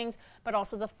cravings, but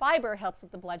also the fiber helps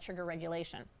with the blood sugar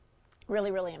regulation.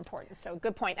 Really, really important. So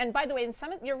good point. And by the way,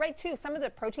 you're right too. Some of the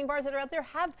protein bars that are out there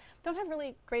don't have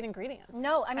really great ingredients.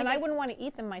 No, I mean, and I wouldn't want to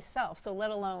eat them myself. So let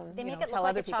alone they make it look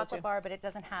like a chocolate bar, but it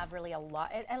doesn't have really a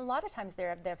lot. And a lot of times they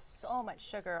have so much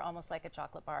sugar, almost like a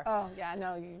chocolate bar. Oh yeah,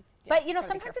 no. But you know,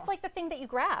 sometimes it's like the thing that you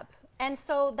grab, and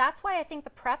so that's why I think the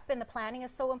prep and the planning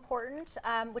is so important.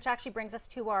 Which actually brings us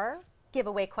to our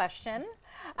giveaway question.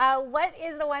 What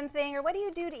is the one thing, or what do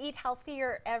you do to eat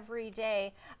healthier every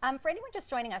day? For anyone just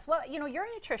joining us, well, you know, you're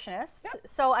a nutritionist,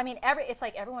 so I mean, it's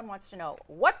like everyone wants to know,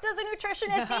 what does a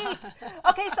nutritionist eat?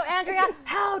 Okay, so Andrea,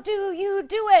 how do you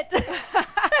do it?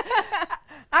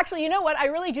 Actually, you know what? I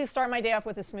really do start my day off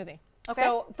with a smoothie. Okay.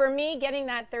 So for me, getting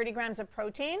that 30 grams of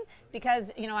protein,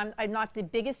 because you know I'm not the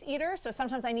biggest eater, so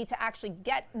sometimes I need to actually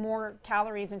get more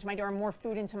calories into my day or more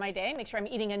food into my day, make sure I'm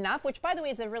eating enough, which by the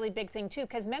way is a really big thing too,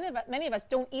 because many of us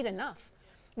don't eat enough.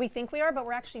 We think we are, but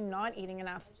we're actually not eating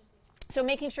enough. So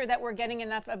making sure that we're getting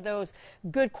enough of those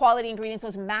good quality ingredients,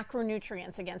 those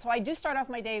macronutrients again. So I do start off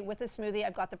my day with a smoothie.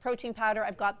 I've got the protein powder.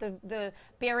 I've got the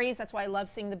berries. That's why I love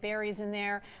seeing the berries in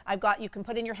there. You can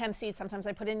put in your hemp seeds. Sometimes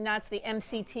I put in nuts, the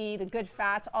MCT, the good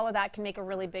fats. All of that can make a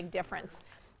really big difference.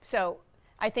 So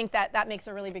I think that makes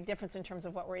a really big difference in terms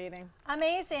of what we're eating.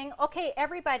 Amazing. Okay,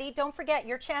 everybody, don't forget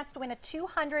your chance to win a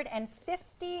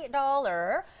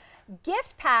 $250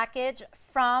 gift package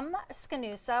from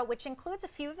Schinoussa, which includes a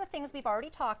few of the things we've already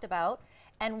talked about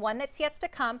and one that's yet to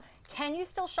come. Can you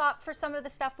still shop for some of the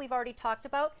stuff we've already talked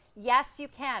about? Yes, you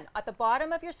can. At the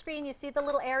bottom of your screen, you see the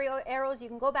little arrows. You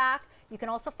can go back. You can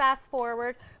also fast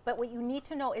forward. But what you need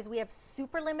to know is we have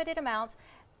super limited amounts.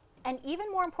 And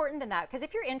even more important than that, because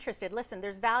if you're interested, listen,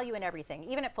 there's value in everything,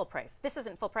 even at full price. This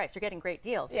isn't full price. You're getting great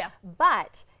deals. Yeah.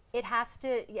 But it has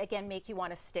to, again, make you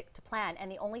want to stick to plan. And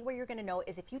the only way you're going to know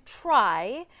is if you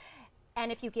try and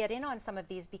if you get in on some of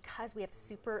these, because we have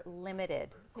super limited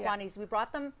quantities. We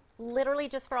brought them literally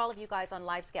just for all of you guys on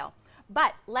live scale.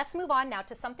 But let's move on now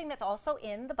to something that's also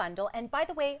in the bundle. And by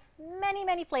the way, many,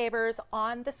 many flavors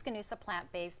on the Schinoussa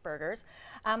plant-based burgers.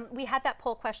 We had that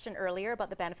poll question earlier about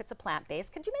the benefits of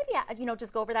plant-based. Could you maybe,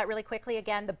 just go over that really quickly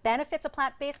again, the benefits of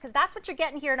plant-based, because that's what you're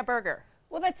getting here in a burger.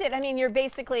 Well, that's it. I mean, you're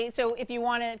basically, so if you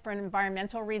want it for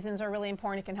environmental reasons are really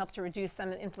important, it can help to reduce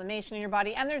some inflammation in your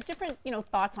body. And there's different,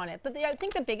 thoughts on it. But I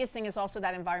think the biggest thing is also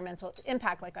that environmental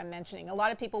impact, like I'm mentioning. A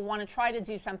lot of people want to try to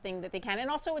do something that they can. And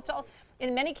also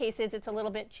in many cases, it's a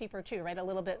little bit cheaper too, right? A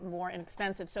little bit more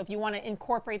inexpensive. So if you want to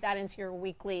incorporate that into your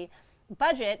weekly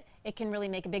budget, it can really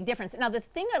make a big difference. Now, the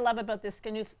thing I love about this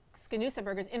Schinoussa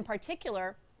burgers in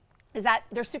particular is that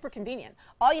they're super convenient.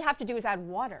 All you have to do is add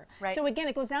water. Right. So again,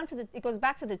 it goes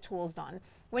back to the tools, Dawn.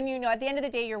 When at the end of the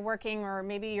day you're working, or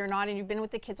maybe you're not, and you've been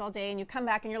with the kids all day, and you come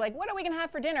back and you're like, what are we gonna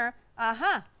have for dinner?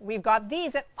 We've got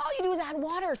these, and all you do is add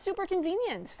water. Super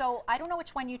convenient. So I don't know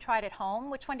which one you tried at home.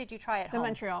 Which one did you try at home? The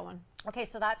Montreal one. Okay,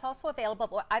 so that's also available.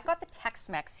 But I've got the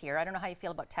Tex-Mex here. I don't know how you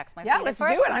feel about Tex-Mex. Yeah, let's do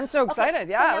it. I'm so excited.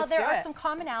 Okay, yeah, so now let's do it. there are some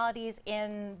commonalities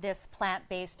in this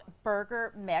plant-based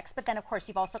burger mix, but then of course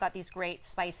you've also got these great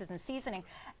spices and seasoning.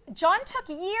 John took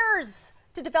years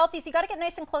to develop these. You got to get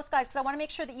nice and close, guys, because I want to make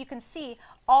sure that you can see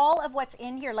all of what's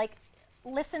in here. Like,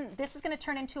 listen, this is going to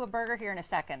turn into a burger here in a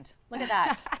second. Look at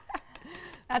that.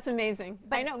 That's amazing.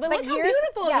 I know, but but look how here's-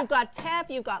 beautiful. yeah. You've got teff,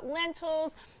 you've got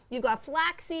lentils, you've got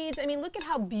flax seeds. I mean, look at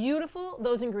how beautiful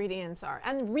those ingredients are.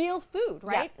 And real food,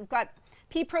 right? Yeah. We've got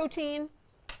pea protein.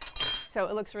 So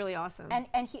it looks really awesome.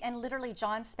 And literally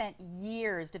John spent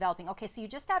years developing. Okay, so you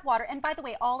just add water. And by the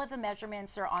way, all of the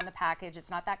measurements are on the package. It's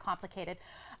not that complicated.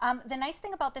 The nice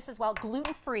thing about this as well,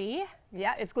 gluten-free.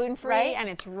 Yeah, it's gluten-free, right? And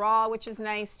it's raw, which is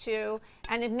nice too.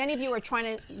 And if many of you are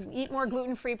trying to eat more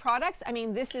gluten-free products, I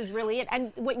mean, this is really it.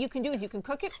 And what you can do is you can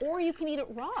cook it, or you can eat it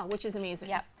raw, which is amazing.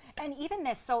 Yep. And even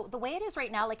this, so the way it is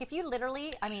right now, like if you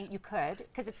literally, I mean, you could,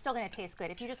 because it's still going to taste good.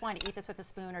 If you just want to eat this with a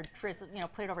spoon or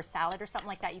put it over salad or something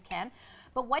like that, you can.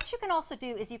 But what you can also do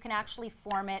is you can actually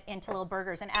form it into little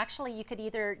burgers. And actually, you could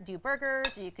either do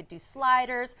burgers or you could do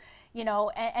sliders,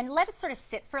 and let it sort of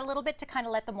sit for a little bit to kind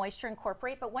of let the moisture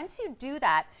incorporate. But once you do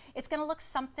that, it's going to look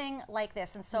something like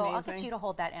this. And so Amazing. I'll get you to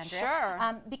hold that, Andrea.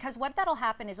 Sure. Because what that'll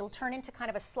happen is it'll turn into kind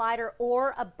of a slider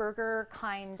or a burger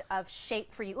kind of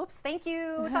shape for you. Oops, thank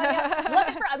you,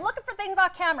 Tanya. I'm looking for things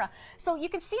off camera. So you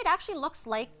can see it actually looks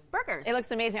like burgers. It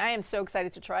looks amazing. I am so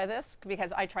excited to try this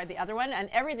because I tried the other one, and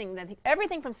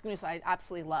everything from Schinoussa I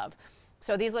absolutely love.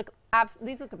 So these look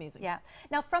amazing. Yeah.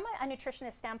 Now, from a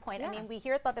nutritionist standpoint, I mean, we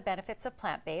hear about the benefits of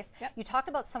plant-based. Yep. You talked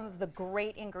about some of the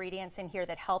great ingredients in here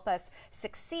that help us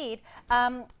succeed.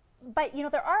 But you know,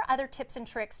 there are other tips and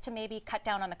tricks to maybe cut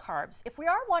down on the carbs. If we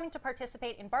are wanting to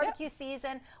participate in barbecue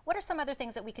season, what are some other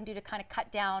things that we can do to kind of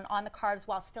cut down on the carbs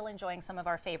while still enjoying some of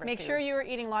our favorite foods? Make sure you're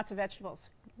eating lots of vegetables.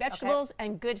 Vegetables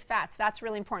and good fats. That's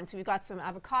really important. So you've got some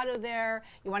avocado there.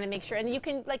 You want to make sure, and you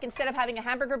can, like, instead of having a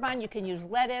hamburger bun, you can use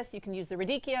lettuce, you can use the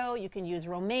radicchio, you can use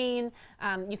romaine,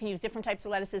 you can use different types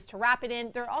of lettuces to wrap it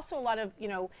in. There are also a lot of, you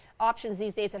know, options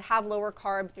these days that have lower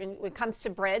carb. When it comes to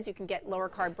breads, you can get lower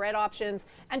carb bread options.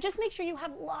 And just make sure you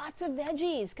have lots of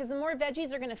veggies, because the more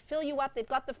veggies are going to fill you up. They've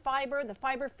got the fiber. The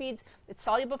fiber feeds, it's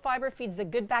soluble fiber, feeds the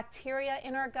good bacteria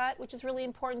in our gut, which is really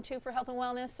important too for health and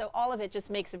wellness. So all of it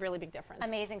just makes a really big difference.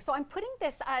 Amazing. So I'm putting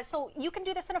this, so you can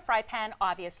do this in a fry pan,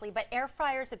 obviously, but air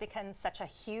fryers have become such a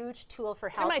huge tool for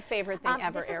health. They're my favorite thing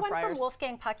ever, air fryers. This is one from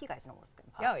Wolfgang Puck. You guys know Wolfgang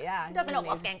Puck. Oh, yeah. Who doesn't know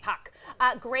Wolfgang Puck?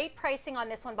 Great pricing on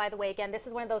this one, by the way. Again, this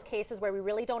is one of those cases where we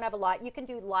really don't have a lot. You can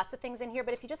do lots of things in here,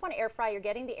 but if you just want to air fry, you're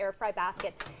getting the air fry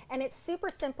basket. And it's super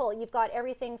simple. You've got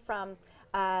everything from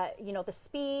you know, the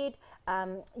speed,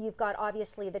 you've got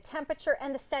obviously the temperature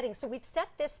and the settings. So we've set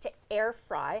this to air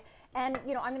fry, and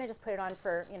you know, I'm going to just put it on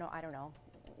for, you know, I don't know,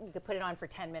 you could put it on for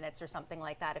 10 minutes or something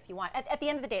like that if you want. At the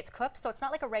end of the day, it's cooked, so it's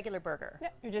not like a regular burger. Yeah,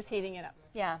 you're just heating it up.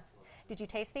 Yeah. Did you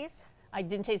taste these? I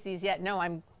didn't taste these yet. No,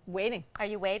 I'm waiting. Are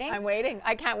you waiting? I'm waiting.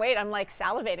 I can't wait. I'm like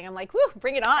salivating. I'm like, whoo,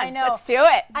 bring it on. I know. Let's do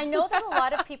it. I know that a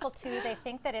lot of people too, they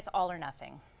think that it's all or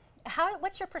nothing.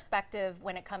 What's your perspective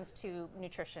when it comes to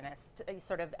nutritionist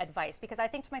sort of advice? Because I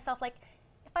think to myself, like,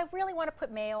 if I really want to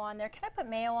put mayo on there, can I put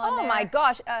mayo on there? Oh my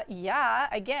gosh, yeah.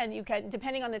 Again, you can,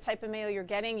 depending on the type of mayo you're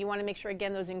getting, you want to make sure,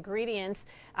 again, those ingredients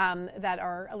that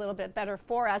are a little bit better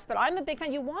for us. But I'm a big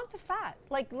fan. You want the fat.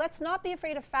 Like, let's not be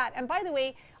afraid of fat. And by the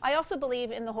way, I also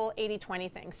believe in the whole 80-20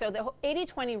 thing. So the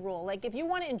 80-20 rule, like, if you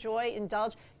want to enjoy,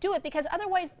 indulge, do it, because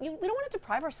otherwise we don't want to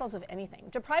deprive ourselves of anything.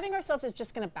 Depriving ourselves is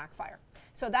just going to backfire.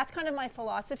 So that's kind of my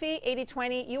philosophy,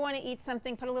 80-20. You want to eat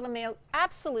something, put a little mayo,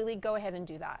 absolutely go ahead and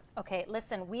do that. Okay,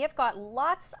 listen, we have got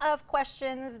lots of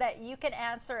questions that you can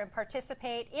answer and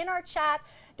participate in our chat.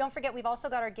 Don't forget, we've also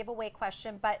got our giveaway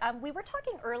question, but we were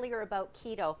talking earlier about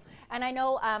keto, and I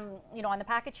know, you know, on the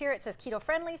package here it says keto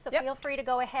friendly, so feel free to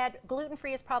go ahead.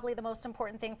 Gluten-free is probably the most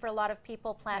important thing for a lot of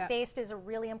people. Plant-based is a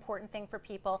really important thing for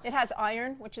people. It has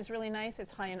iron, which is really nice.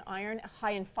 It's high in iron,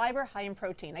 high in fiber, high in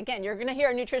protein. Again, you're going to hear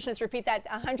a nutritionist repeat that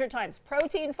 100 times.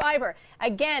 Protein, fiber.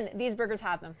 Again, these burgers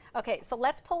have them. Okay, so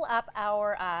let's pull up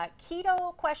our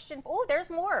keto question. Oh, there's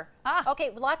more.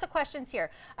 Okay, lots of questions here.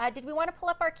 Did we want to pull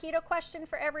up our keto question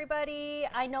for everybody?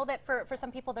 I know that for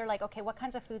some people, they're like, okay, what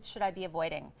kinds of foods should I be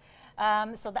avoiding?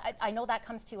 So I know that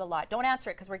comes to you a lot. Don't answer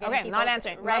it because we're getting people. Okay, not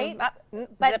answering. Right?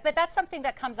 But that's something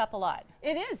that comes up a lot.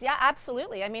 It is, yeah,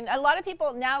 absolutely. I mean, a lot of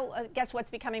people now, guess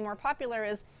what's becoming more popular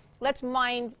is let's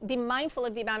be mindful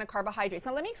of the amount of carbohydrates.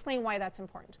 Now, let me explain why that's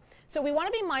important. So we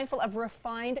want to be mindful of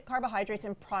refined carbohydrates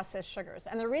and processed sugars.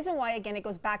 And the reason why, again, it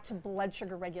goes back to blood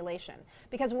sugar regulation.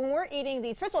 Because when we're eating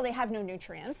these, first of all, they have no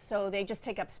nutrients, so they just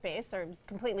take up space. They're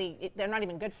not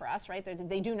even good for us, right?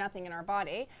 They do nothing in our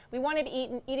body. We want to be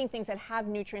eating things that have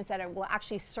nutrients that will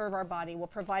actually serve our body, will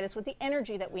provide us with the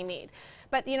energy that we need.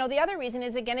 But, you know, the other reason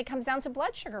is, again, it comes down to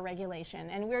blood sugar regulation.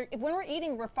 And when we're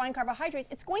eating refined carbohydrates,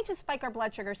 it's going to spike our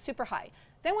blood sugar super high.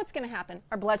 Then what's going to happen?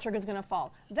 Our blood sugar is going to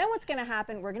fall. Then what's going to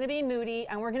happen? We're going to be moody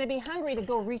and we're going to be hungry to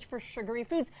go reach for sugary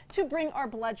foods to bring our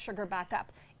blood sugar back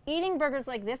up. Eating burgers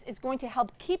like this is going to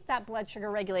help keep that blood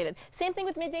sugar regulated. Same thing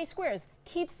with midday squares,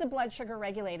 keeps the blood sugar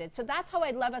regulated. So that's how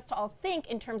I'd love us to all think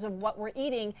in terms of what we're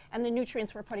eating and the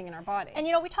nutrients we're putting in our body. And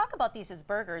you know, we talk about these as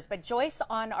burgers, but Joyce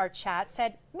on our chat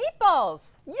said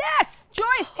meatballs. Yes,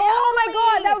 Joyce. Totally. Oh my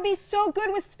God, that would be so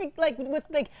good with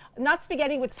not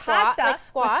spaghetti, with pasta, like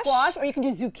squash. With squash, or you can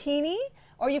do zucchini.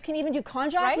 Or you can even do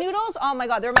konjac noodles. Oh my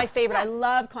God, they're my favorite. I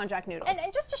love konjac noodles.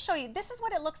 And just to show you, this is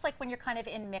what it looks like when you're kind of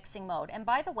in mixing mode. And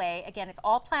by the way, again, it's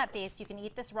all plant-based. You can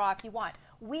eat this raw if you want.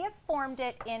 We have formed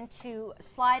it into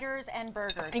sliders and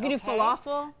burgers. You can do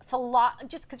falafel.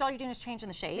 Just because all you're doing is changing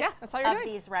the shape that's all you're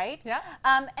doing. These, right? Yeah.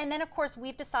 And then, of course,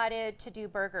 we've decided to do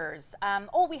burgers.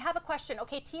 Oh, we have a question.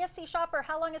 Okay, TSC shopper,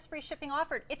 how long is free shipping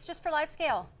offered? It's just for live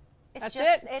scale.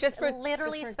 It's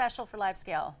literally special for live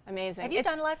scale. Amazing. Have you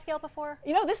done live scale before?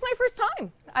 You know, this is my first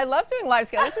time. I love doing live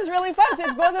scale. This is really fun. So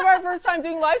it's both of our first time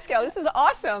doing live scale. This is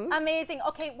awesome. Amazing.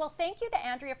 Okay, well, thank you to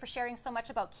Andrea for sharing so much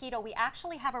about keto. We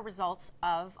actually have our results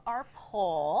of our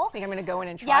poll. I think I'm going to go in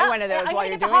and try one of those while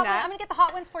you're doing that. I'm going to get the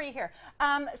hot ones for you here.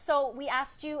 So we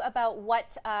asked you about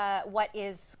what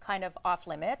is kind of off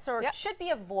limits or should be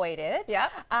avoided.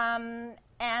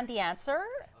 And the answer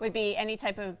would be any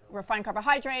type of refined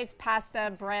carbohydrates,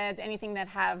 pasta, breads, anything that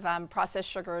have processed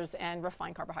sugars and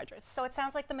refined carbohydrates. So it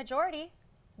sounds like the majority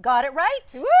Got it right.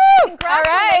 Woo!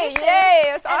 Congratulations. All right,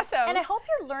 yay, that's awesome. And I hope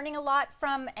you're learning a lot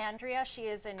from Andrea. She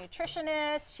is a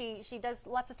nutritionist. She does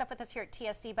lots of stuff with us here at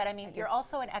TSC, but I mean, you're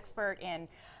also an expert in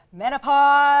menopause.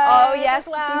 Oh yes,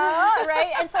 as well,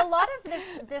 right? And so a lot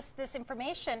of this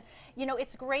information, you know,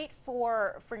 it's great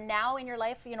for now in your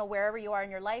life, you know, wherever you are in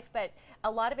your life, but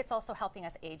a lot of it's also helping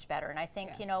us age better. And I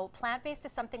think, you know, plant-based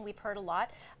is something we've heard a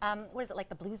lot. What is it, like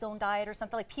the Blue Zone diet or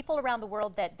something? Like people around the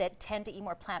world that tend to eat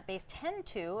more plant-based tend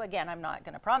to, again, I'm not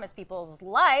going to promise people's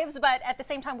lives, but at the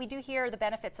same time, we do hear the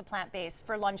benefits of plant-based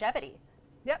for longevity.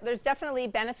 Yeah, there's definitely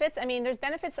benefits. I mean, there's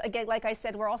benefits, again, like I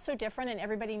said, we're all so different and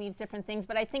everybody needs different things,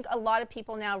 but I think a lot of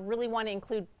people now really want to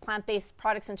include plant-based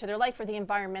products into their life for the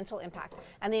environmental impact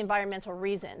and the environmental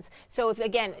reasons. So if,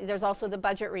 again, there's also the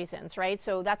budget reasons, right?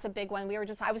 So that's a big one.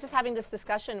 I was just having this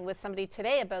discussion with somebody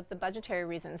today about the budgetary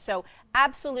reasons. So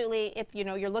absolutely, if you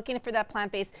know, you're looking for that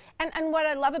plant-based, and what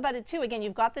I love about it too, again,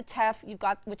 you've got the teff,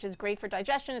 which is great for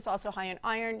digestion, it's also high in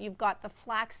iron, you've got the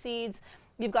flax seeds,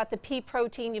 you've got the pea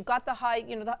protein, you've got the high,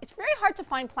 you know, it's very hard to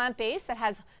find plant-based that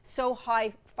has so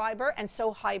high fiber and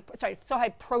so high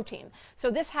protein.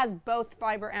 So this has both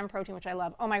fiber and protein, which I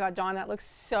love. Oh my God, Dawn, that looks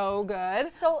so good.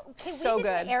 So, okay, so we did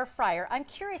good. An air fryer. I'm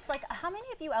curious, like, how many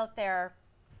of you out there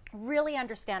really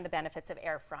understand the benefits of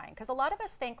air frying? Because a lot of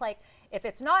us think, like, if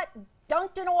it's not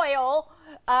dunked in oil,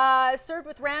 served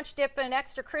with ranch dip and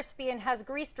extra crispy and has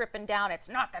grease dripping down, it's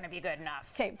not going to be good enough.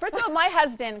 Okay, first of all, my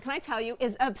husband, can I tell you,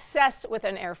 is obsessed with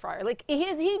an air fryer. Like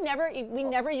we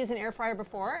never used an air fryer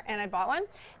before, and I bought one,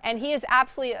 and he is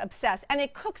absolutely obsessed. And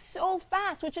it cooks so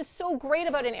fast, which is so great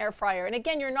about an air fryer. And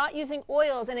again, you're not using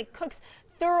oils, and it cooks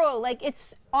thorough. Like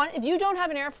it's on. If you don't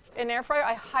have an air fryer,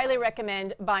 I highly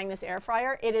recommend buying this air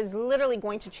fryer. It is literally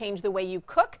going to change the way you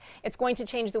cook. It's going to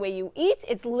change the way you eat.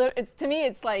 It's to me,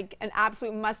 it's like an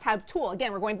absolute must-have tool.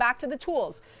 Again, we're going back to the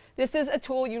tools. This is a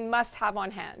tool you must have on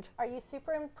hand. Are you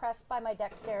super impressed by my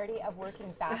dexterity of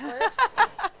working backwards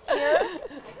here?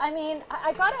 I mean,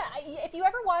 I gotta. If you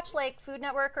ever watch like Food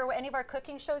Network or any of our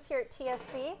cooking shows here at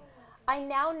TSC, I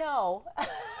now know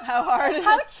how hard,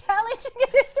 how challenging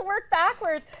it is to work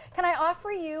backwards. Can I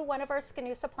offer you one of our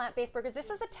Schinoussa plant-based burgers? This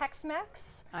is a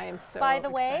Tex-Mex. I am so By the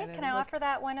way, excited. can I offer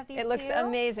that one of these to you? It looks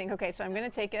amazing. Okay, so I'm going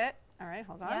to take it. All right,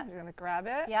 hold on. Yeah. You're going to grab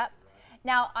it. Yep.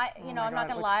 Now, I'm God, not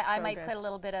going to lie, so I might good. put a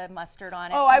little bit of mustard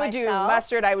on it. Oh, I would do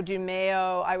mustard. I would do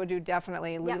mayo. I would do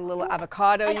definitely a little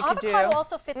avocado. And you could do. avocado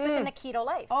also fits within the keto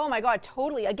life. Oh my God,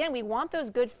 totally. Again, we want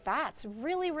those good fats.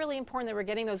 Really, really important that we're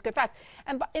getting those good fats.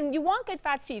 And you want good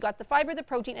fats too. You got the fiber, the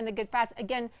protein, and the good fats.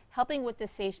 Again, helping with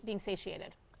this being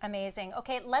satiated. Amazing.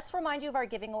 Okay, let's remind you of our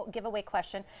giveaway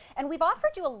question. And we've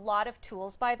offered you a lot of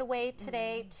tools, by the way,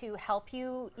 today to help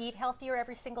you eat healthier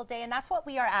every single day. And that's what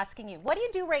we are asking you. What do you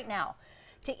do right now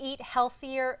to eat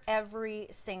healthier every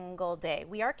single day?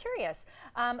 We are curious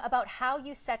about how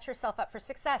you set yourself up for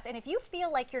success. And if you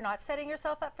feel like you're not setting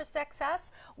yourself up for success,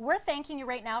 we're thanking you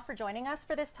right now for joining us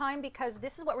for this time, because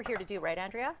this is what we're here to do, right,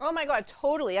 Andrea? Oh my God,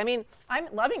 totally. I mean, I'm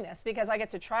loving this because I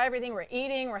get to try everything. We're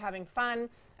eating, we're having fun,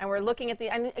 and we're looking at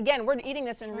and again, we're eating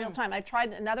this in real time. I've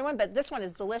tried another one, but this one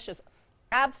is delicious.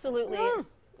 Absolutely.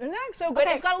 Isn't that so good?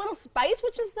 Okay. It's got a little spice,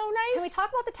 which is so nice. Can we talk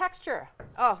about the texture?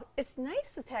 Oh, it's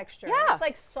nice, the texture. Yeah. It's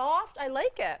like soft. I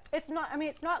like it. It's not, I mean,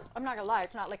 it's not, I'm not gonna lie,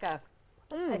 it's not like a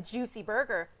juicy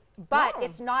burger, but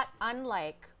it's not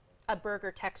unlike a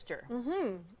burger texture.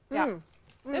 Yeah.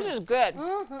 This is good.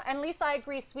 And Lisa, I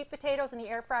agree, sweet potatoes in the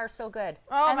air fryer are so good.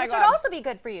 Oh and my which God. would also be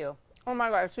good for you. Oh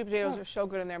my God, sweet potatoes are so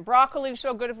good in there. Broccoli is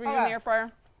so good for you in the air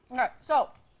fryer. All right, so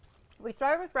we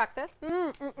started with breakfast.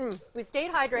 We stayed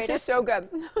hydrated. This is so good.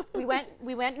 we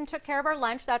went and took care of our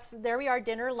lunch. There we are,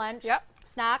 dinner, lunch,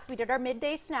 snacks. We did our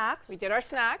midday snacks. We did our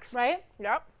snacks. Right?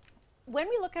 Yep. When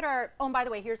we look at our, oh, and by the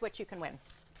way, here's what you can win.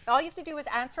 All you have to do is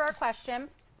answer our question,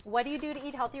 what do you do to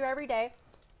eat healthier every day?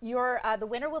 The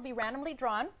winner will be randomly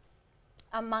drawn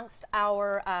amongst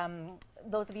our,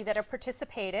 those of you that have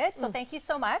participated. So thank you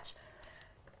so much.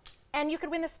 And you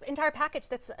could win this entire package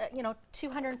that's,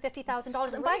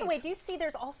 $250,000. And by the way, do you see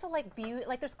there's also like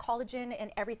there's collagen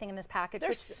and everything in this package.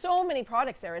 There's so many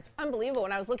products there. It's unbelievable.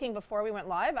 When I was looking before we went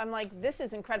live, I'm like, this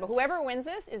is incredible. Whoever wins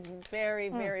this is very,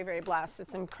 very, very blessed.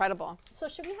 It's incredible. So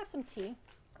should we have some tea?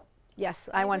 Yes,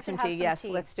 I want some tea. Yes,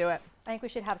 let's do it. I think we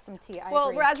should have some tea.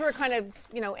 Well, as we're kind of,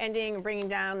 ending and bringing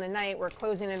down the night, we're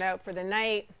closing it out for the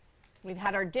night. We've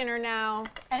had our dinner now.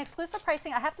 And exclusive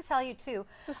pricing, I have to tell you too.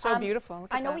 This is so beautiful.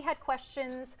 Look at I know that. we had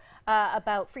questions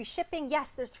about free shipping.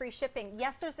 Yes, there's free shipping.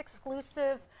 Yes, there's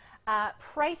exclusive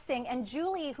Pricing, and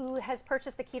Julie, who has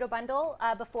purchased the keto bundle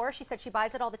before, she said she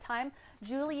buys it all the time.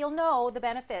 Julie, you'll know the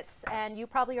benefits, and you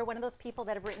probably are one of those people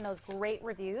that have written those great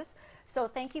reviews. So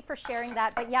thank you for sharing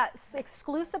that. But yeah,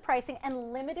 exclusive pricing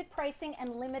and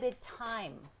limited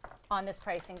time on this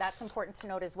pricing. That's important to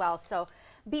note as well. So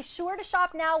be sure to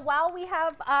shop now while we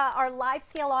have our live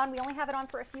scale on. We only have it on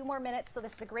for a few more minutes, so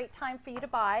this is a great time for you to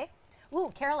buy.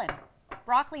 Ooh, Carolyn.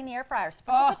 Broccoli in the air fryer.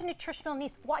 With the nutritional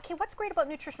yeast. Okay, what's great about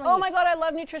nutritional yeast? Oh my God, I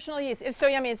love nutritional yeast. It's so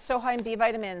yummy. It's so high in B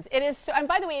vitamins. It is so, and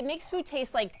by the way, it makes food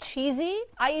taste like cheesy.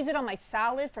 I use it on my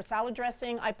salad for salad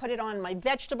dressing. I put it on my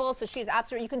vegetables, so she's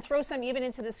absolutely, you can throw some even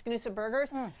into the Schinoussa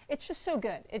burgers. It's just so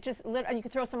good. It just, you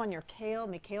can throw some on your kale,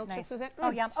 make kale chips with it. Oh,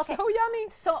 yum. Okay. So yummy.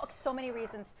 So many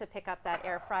reasons to pick up that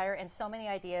air fryer, and so many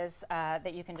ideas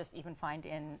that you can just even find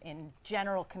in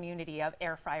general community of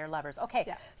air fryer lovers. Okay,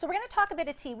 so we're going to talk a bit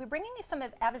of tea. We're bringing you some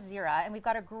of Avazira, and we've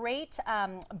got a great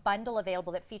bundle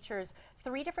available that features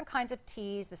 3 different kinds of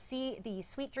teas: the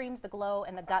Sweet Dreams, the Glow,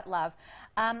 and the Gut Love.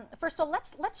 First of all,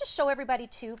 let's just show everybody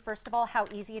too, first of all, how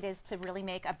easy it is to really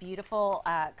make a beautiful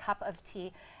cup of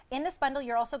tea. In this bundle,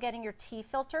 you're also getting your tea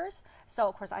filters. So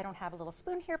of course I don't have a little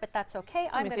spoon here, but that's okay.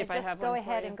 I'm going to just go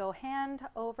ahead and go hand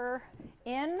over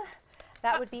in.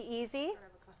 That would be easy.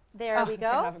 There we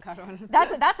go.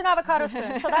 That's an avocado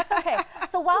spoon, so that's okay.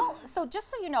 So just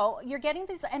so you know, you're getting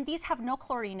these, and these have no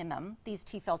chlorine in them, these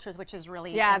tea filters, which is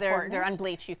really important. They're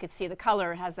unbleached. You could see the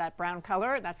color has that brown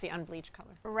color. That's the unbleached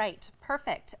color. Right,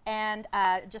 perfect. And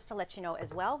just to let you know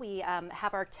as well, we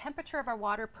have our temperature of our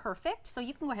water perfect, so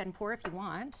you can go ahead and pour if you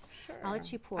want. Sure. I'll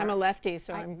let you pour. I'm a lefty,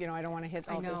 so I don't want to hit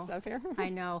all this stuff here. I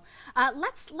know.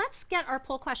 Let's get our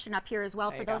poll question up here as well.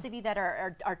 For those of you that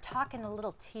are talking a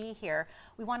little tea here,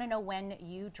 we want to know when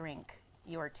you drink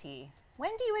your tea.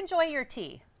 When do you enjoy your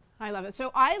tea? I love it.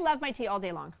 So I love my tea all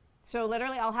day long. So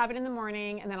literally I'll have it in the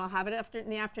morning, and then I'll have it in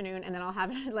the afternoon, and then I'll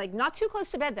have it like not too close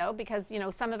to bed though, because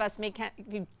some of us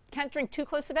you can't drink too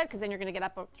close to bed because then you're going to get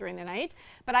up during the night.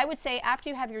 But I would say after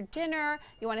you have your dinner,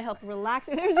 you want to help relax.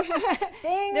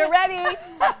 They're ready.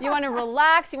 You want to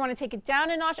relax. You want to take it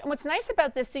down a notch. And what's nice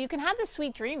about this, so you can have the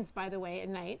Sweet Dreams, by the way, at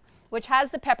night, which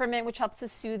has the peppermint, which helps to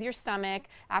soothe your stomach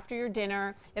after your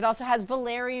dinner. It also has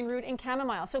valerian root and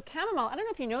chamomile. So chamomile, I don't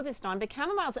know if you know this, Dawn, but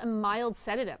chamomile is a mild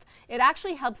sedative. It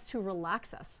actually helps to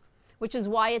relax us, which is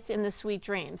why it's in the Sweet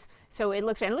Dreams. So it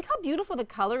looks, and look how beautiful the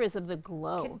color is of the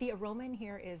glow. The aroma in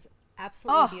here is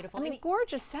absolutely beautiful. I mean,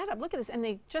 gorgeous setup. Look at this, and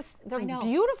they're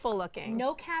beautiful looking.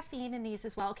 No caffeine in these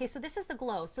as well. Okay, so this is the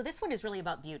Glow. So this one is really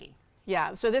about beauty.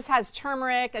 Yeah, so this has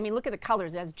turmeric. I mean, look at the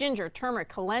colors. It has ginger, turmeric,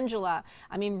 calendula.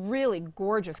 I mean, really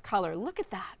gorgeous color. Look at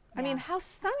that. I mean, how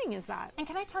stunning is that? And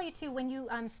can I tell you too, when you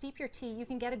steep your tea, you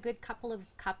can get a good couple of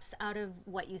cups out of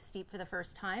what you steep for the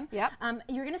first time. Yep.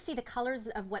 You're going to see the colors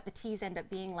of what the teas end up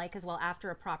being like as well after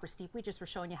a proper steep. We just were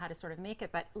showing you how to sort of make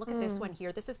it, but look at this one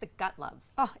here. This is the Gut Love.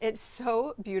 Oh, it's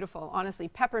so beautiful. Honestly,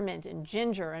 peppermint and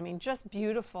ginger. I mean, just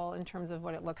beautiful in terms of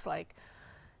what it looks like.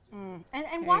 And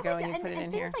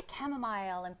things like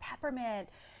chamomile and peppermint,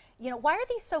 why are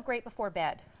these so great before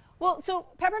bed? Well, so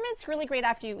peppermint's really great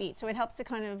after you eat. So it helps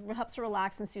to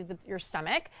relax and soothe your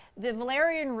stomach. The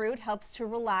valerian root helps to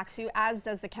relax you, as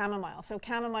does the chamomile. So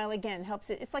chamomile, again,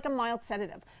 it's like a mild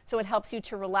sedative. So it helps you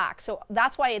to relax. So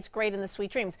that's why it's great in the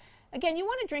Sweet Dreams. Again, you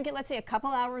want to drink it, let's say, a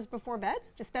couple hours before bed,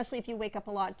 especially if you wake up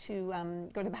a lot to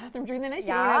go to the bathroom during the night. So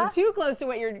you don't want to have too close to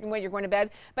when you're going to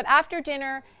bed. But after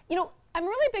dinner, I'm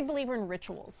really a big believer in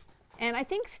rituals. And I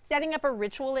think setting up a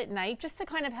ritual at night just to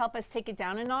kind of help us take it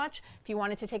down a notch. If you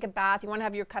wanted to take a bath, you want to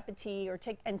have your cup of tea or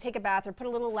take a bath, or put a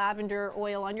little lavender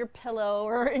oil on your pillow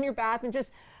or in your bath and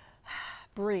just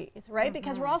breathe, right?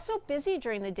 Because we're all so busy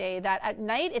during the day that at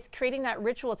night it's creating that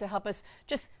ritual to help us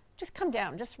just come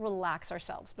down, just relax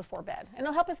ourselves before bed. And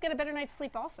it'll help us get a better night's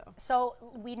sleep also. So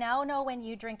we now know when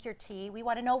you drink your tea. We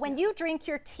want to know when you drink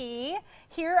your tea.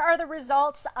 Here are the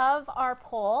results of our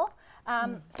poll.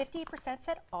 50%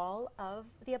 said all of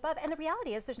the above, and the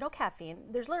reality is there's no caffeine.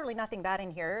 There's literally nothing bad in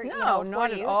here. No,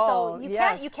 not at all.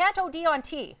 So you can't OD on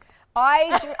tea.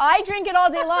 I drink it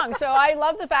all day long, so I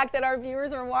love the fact that our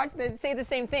viewers are watching that say the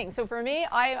same thing. So for me,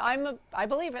 I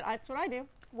believe it. That's what I do.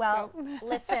 Well,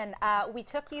 listen, we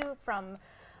took you from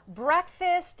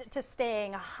breakfast to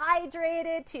staying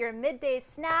hydrated to your midday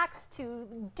snacks to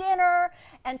dinner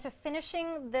and to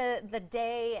finishing the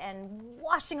day and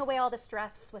washing away all the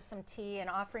stress with some tea and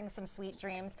offering some Sweet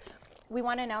Dreams. We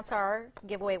want to announce our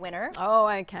giveaway winner. Oh,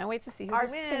 I can't wait to see who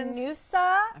wins. Our Schinoussa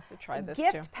I have to try this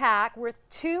gift pack worth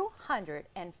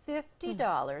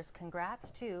 $250.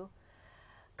 Congrats to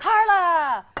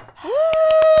Carla.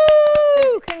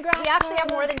 Woo! Congrats. actually have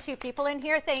more than 2 people in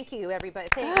here. Thank you, everybody.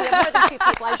 Thank you. We have more than 2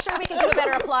 people. I'm sure we can do a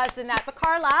better applause than that. But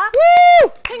Carla,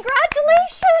 woo!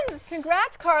 Congratulations!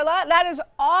 Congrats, Carla. That is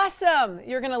awesome.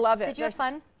 You're going to love it. Did you have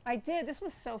fun? I did. This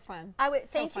was so fun.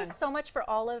 Thank you so much for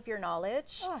all of your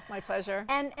knowledge. Oh, my pleasure.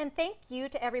 And thank you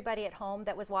to everybody at home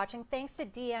that was watching. Thanks to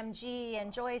DMG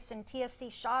and Joyce and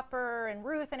TSC Shopper and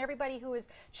Ruth and everybody who is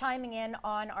chiming in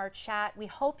on our chat. We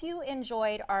hope you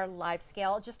enjoyed our live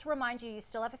scale. Just to remind you, you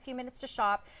still have a few minutes to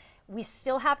shop. We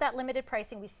still have that limited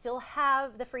pricing. We still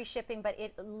have the free shipping, but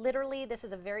it literally, this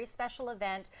is a very special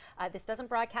event. This doesn't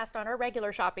broadcast on our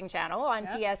regular shopping channel on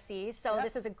TSC. So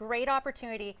this is a great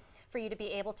opportunity for you to be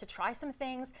able to try some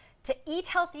things, to eat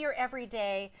healthier every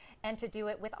day, and to do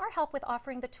it with our help with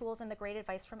offering the tools and the great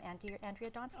advice from Andrea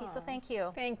Donsky. So thank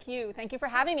you. Thank you. Thank you for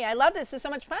having me. I love this. This is so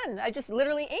much fun. I just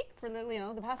literally ate for the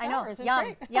the past hours. It's yum,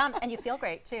 great. yum, and you feel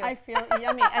great too. I feel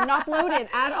yummy and not bloated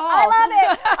at all. I love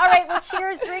it. All right, well,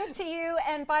 cheers, drink to you.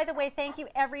 And by the way, thank you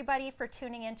everybody for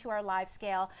tuning into our live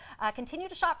scale. Continue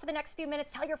to shop for the next few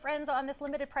minutes. Tell your friends on this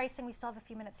limited pricing. We still have a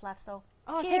few minutes left, so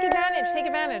take advantage. Take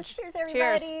advantage. Cheers,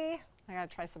 everybody. Cheers. I gotta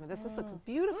try some of this. This looks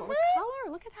beautiful. The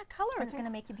color. Look at that color. It's gonna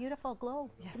make you beautiful. Glow.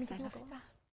 Yes, I love it.